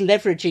that he's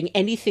leveraging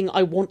anything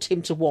I want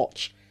him to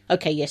watch.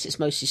 Okay, yes, it's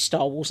mostly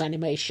Star Wars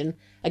animation,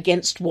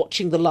 against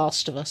watching The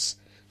Last of Us.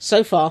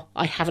 So far,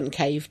 I haven't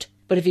caved.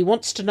 But if he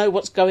wants to know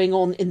what's going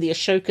on in the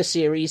Ashoka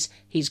series,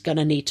 he's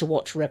gonna need to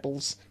watch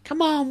Rebels.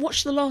 Come on,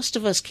 watch The Last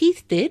of Us.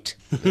 Keith did.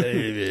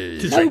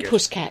 No,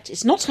 Pusscat,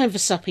 it's not time for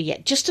supper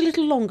yet. Just a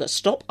little longer.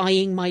 Stop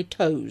eyeing my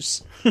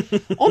toes.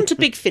 On to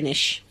Big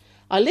Finish.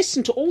 I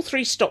listened to all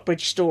 3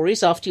 Stockbridge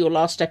stories after your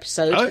last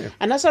episode,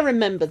 and as I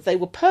remembered, they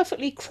were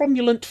perfectly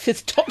cromulent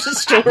Fifth Doctor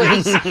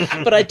stories,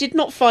 but I did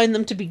not find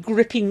them to be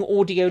gripping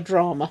audio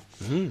drama.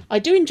 I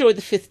do enjoy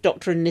the Fifth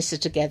Doctor and Nyssa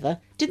together.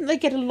 Didn't they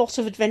get a lot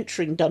of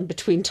adventuring done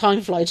between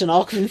Time Flight and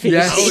Arc of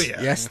Infinity?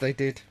 Yes, they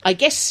did. I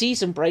guess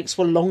season breaks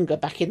were longer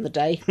back in the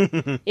day.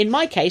 In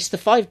my case, the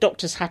 5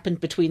 Doctors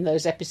happened between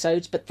those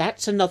episodes, but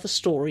that's another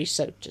story,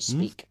 so to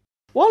speak.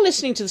 While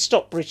listening to the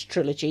Stockbridge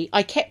trilogy,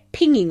 I kept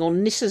pinging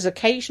on Nyssa's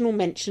occasional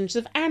mentions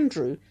of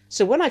Andrew,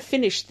 so when I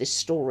finished these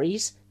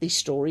stories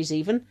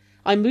even,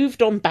 I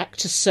moved on back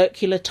to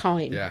Circular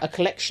Time, a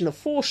collection of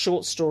 4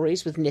 short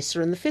stories with Nyssa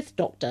and the Fifth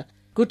Doctor.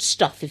 Good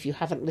stuff if you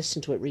haven't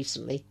listened to it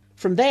recently.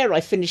 From there I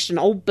finished an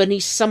old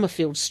Bernice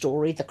Summerfield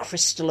story, The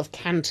Crystal of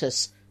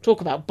Cantus. Talk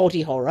about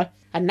body horror.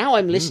 And now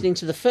I'm listening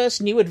to the first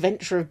new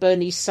adventure of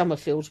Bernice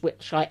Summerfield's,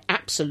 which I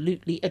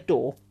absolutely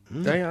adore.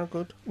 They are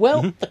good.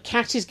 Well, the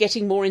cat is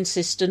getting more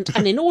insistent,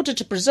 and in order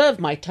to preserve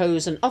my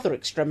toes and other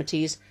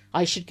extremities,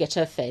 I should get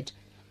her fed.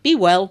 Be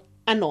well,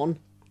 anon,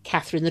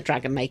 Catherine the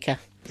Dragon Maker.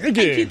 Thank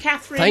you,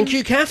 Catherine. Thank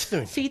you,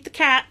 Catherine. Feed the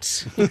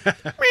cat.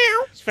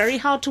 It's very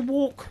hard to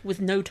walk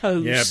with no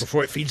toes. Yeah,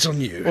 before it feeds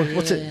on you.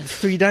 What's it,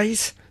 3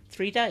 days?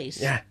 3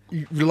 days. Yeah,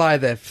 you lie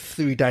there for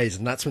 3 days,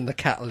 and that's when the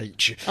cat will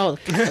eat you. Oh,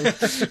 the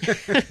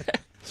cat.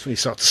 That's when you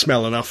start to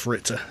smell enough for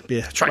it to be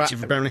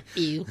attractive, apparently.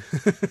 Ew.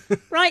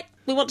 Right,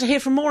 we want to hear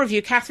from more of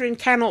you. Catherine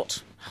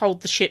cannot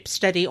hold the ship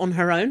steady on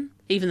her own,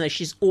 even though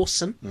she's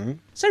awesome.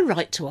 So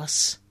write to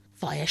us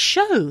via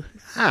show.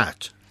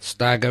 Hat.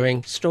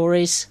 Staggering.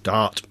 Stories.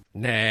 Dart.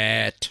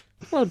 Net.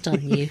 Well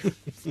done, you.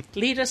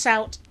 Lead us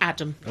out,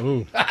 Adam.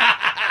 Oh.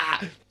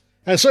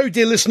 And so,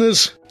 dear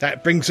listeners,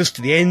 that brings us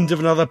to the end of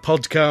another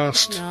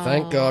podcast.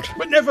 Thank God.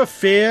 But never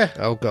fear.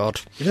 Oh,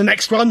 God. In the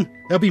next one,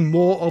 there'll be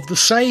more of the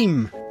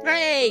same.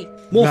 Hooray!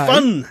 More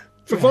fun,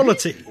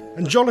 frivolity,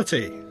 and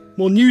jollity.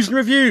 More news and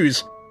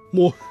reviews.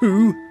 More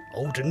Who,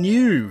 old and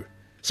new.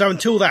 So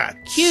until that...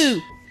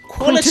 Q.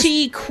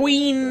 Quality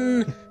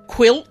Queen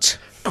Quilt.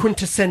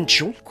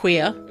 Quintessential.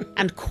 Queer.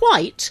 And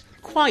quite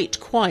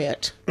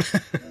quiet.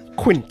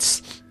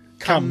 Quince.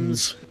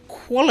 Comes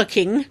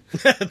Qualicking.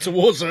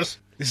 towards us.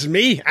 This is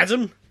me,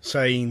 Adam,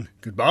 saying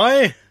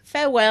goodbye.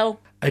 Farewell.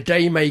 A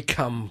day may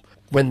come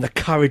when the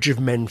courage of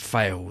men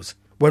fails,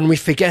 when we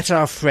forget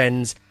our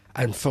friends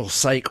and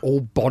forsake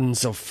all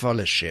bonds of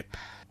fellowship.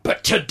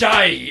 But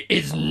today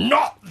is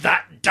not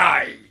that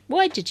day.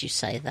 Why did you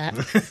say that?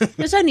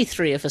 There's only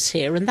 3 of us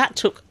here, and that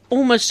took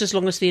almost as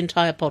long as the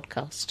entire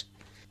podcast.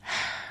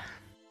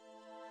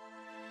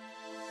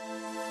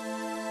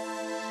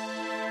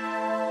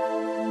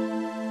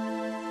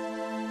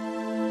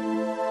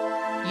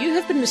 You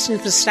have been listening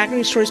to the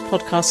Staggering Stories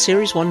podcast,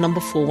 Series 1,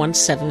 number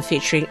 417,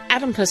 featuring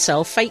Adam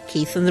Purcell, Fake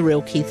Keith, and the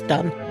real Keith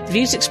Dunn. The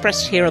views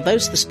expressed here are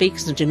those of the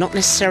speakers and do not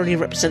necessarily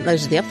represent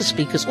those of the other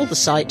speakers or the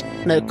site.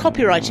 No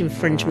copyright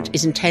infringement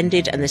is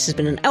intended, and this has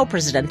been an El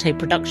Presidente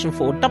production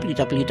for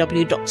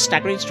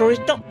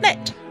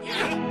www.staggeringstories.net.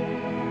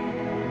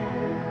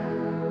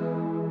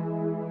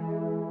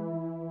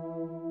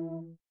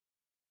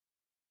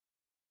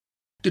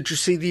 Did you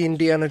see the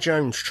Indiana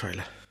Jones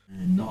trailer?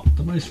 Not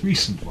the most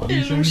recent one.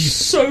 It was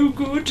so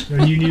good.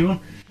 A new one?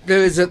 There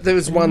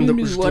was one that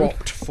was New one.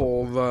 dropped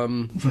for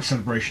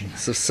Celebration.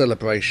 it's a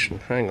celebration.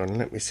 Hang on,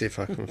 let me see if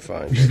I can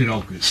find Which is a it. bit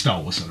odd because it's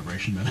Star Wars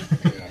Celebration, then.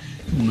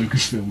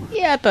 Lucasfilm.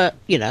 Yeah, but,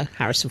 you know,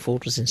 Harrison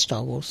Ford was in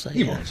Star Wars, so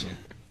He yeah. was.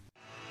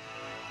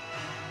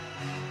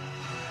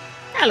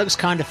 That looks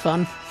kind of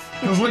fun.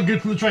 Does look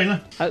good from the trailer.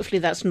 Hopefully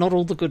that's not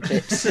all the good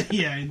bits.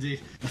 Yeah,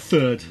 indeed. The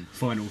third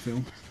final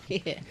film.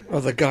 Yeah,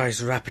 Well, the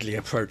guy's rapidly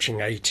approaching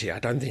 80. I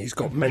don't think he's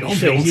got many On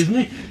films. isn't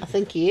he? I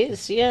think he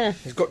is, yeah.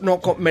 He's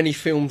not got many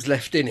films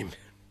left in him.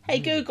 Hey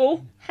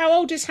Google, how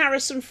old is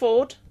Harrison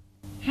Ford?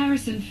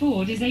 Harrison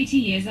Ford is 80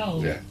 years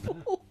old. Yeah.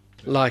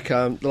 Like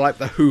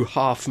the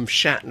hoo-ha from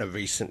Shatner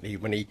recently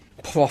when he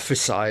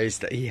prophesied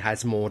that he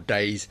has more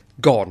days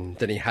gone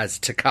than he has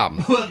to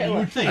come. Well, you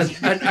would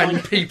think.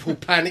 and people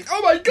panic.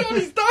 Oh my God,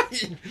 he's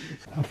dying!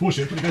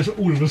 Unfortunately, it goes for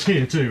all of us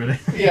here too, really.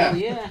 Yeah,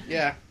 Yeah.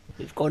 yeah.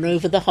 We've gone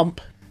over the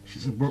hump.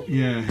 It's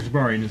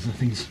worrying as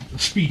things are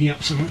speeding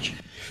up so much.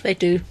 They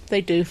do.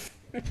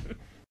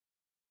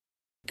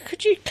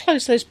 Could you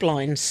close those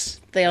blinds?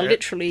 They are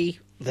literally...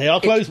 They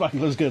are closed, but I can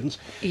close curtains.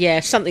 Yeah,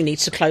 something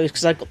needs to close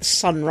because I've got the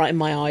sun right in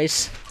my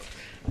eyes.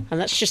 And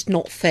that's just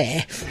not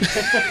fair.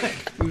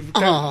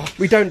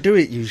 We don't do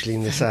it usually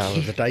in this hour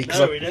of the day. 'cause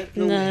No, we don't.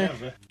 No.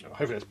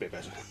 Hopefully that's a bit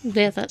better.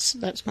 Yeah, that's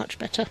much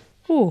better.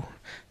 Oh,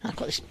 I've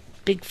got this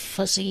big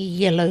fuzzy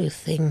yellow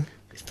thing.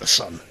 It's the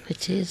sun.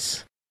 It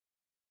is.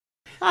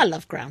 I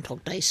love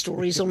Groundhog Day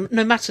stories, on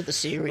no matter the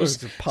series.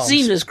 The Palm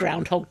Xena's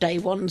Groundhog Day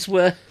ones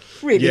were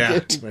really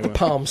good.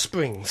 Palm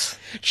Springs.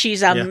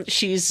 She's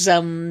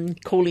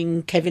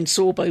calling Kevin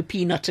Sorbo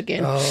Peanut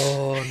again.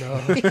 Oh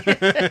no.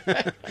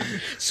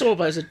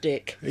 Sorbo's a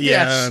dick.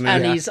 Yeah, no,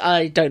 And yeah.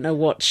 I don't know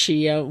what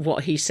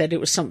he said. It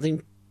was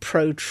something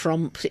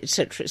pro-Trump,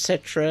 etc.,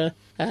 etc.,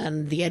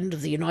 and the end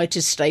of the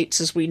United States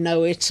as we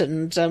know it.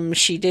 And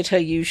she did her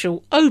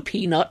usual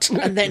Peanut,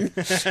 and then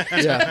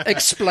Yeah,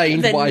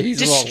 explained then why he's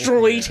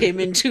destroyed him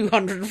in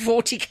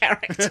 240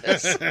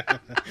 characters.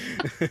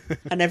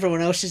 And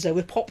everyone else is there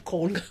with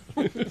popcorn.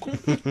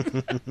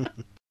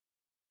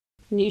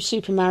 New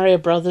Super Mario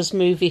Brothers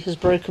movie has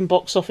broken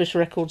box office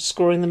records,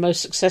 scoring the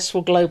most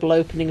successful global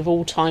opening of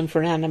all time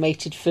for an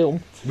animated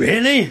film.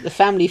 Really? The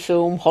family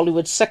film,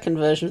 Hollywood's second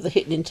version of the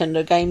hit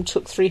Nintendo game,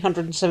 took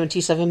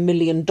 $377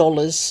 million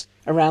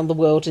around the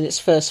world in its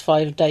first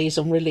 5 days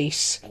on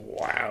release.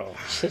 Wow.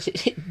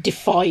 It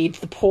defied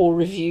the poor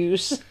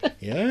reviews.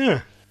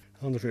 Yeah.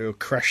 I wonder if it will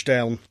crash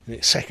down in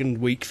its second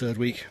week, third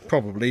week.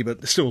 Probably,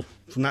 but still,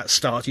 from that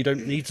start, you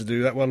don't need to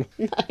do that well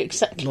No,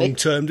 exactly. long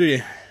term, do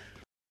you?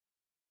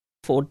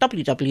 For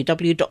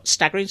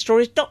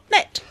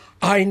www.staggeringstories.net.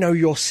 I know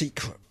your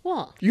secret.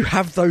 What? You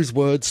have those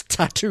words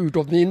tattooed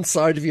on the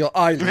inside of your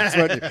eyelids,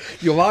 weren't you?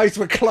 Your eyes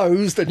were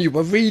closed and you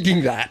were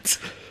reading that.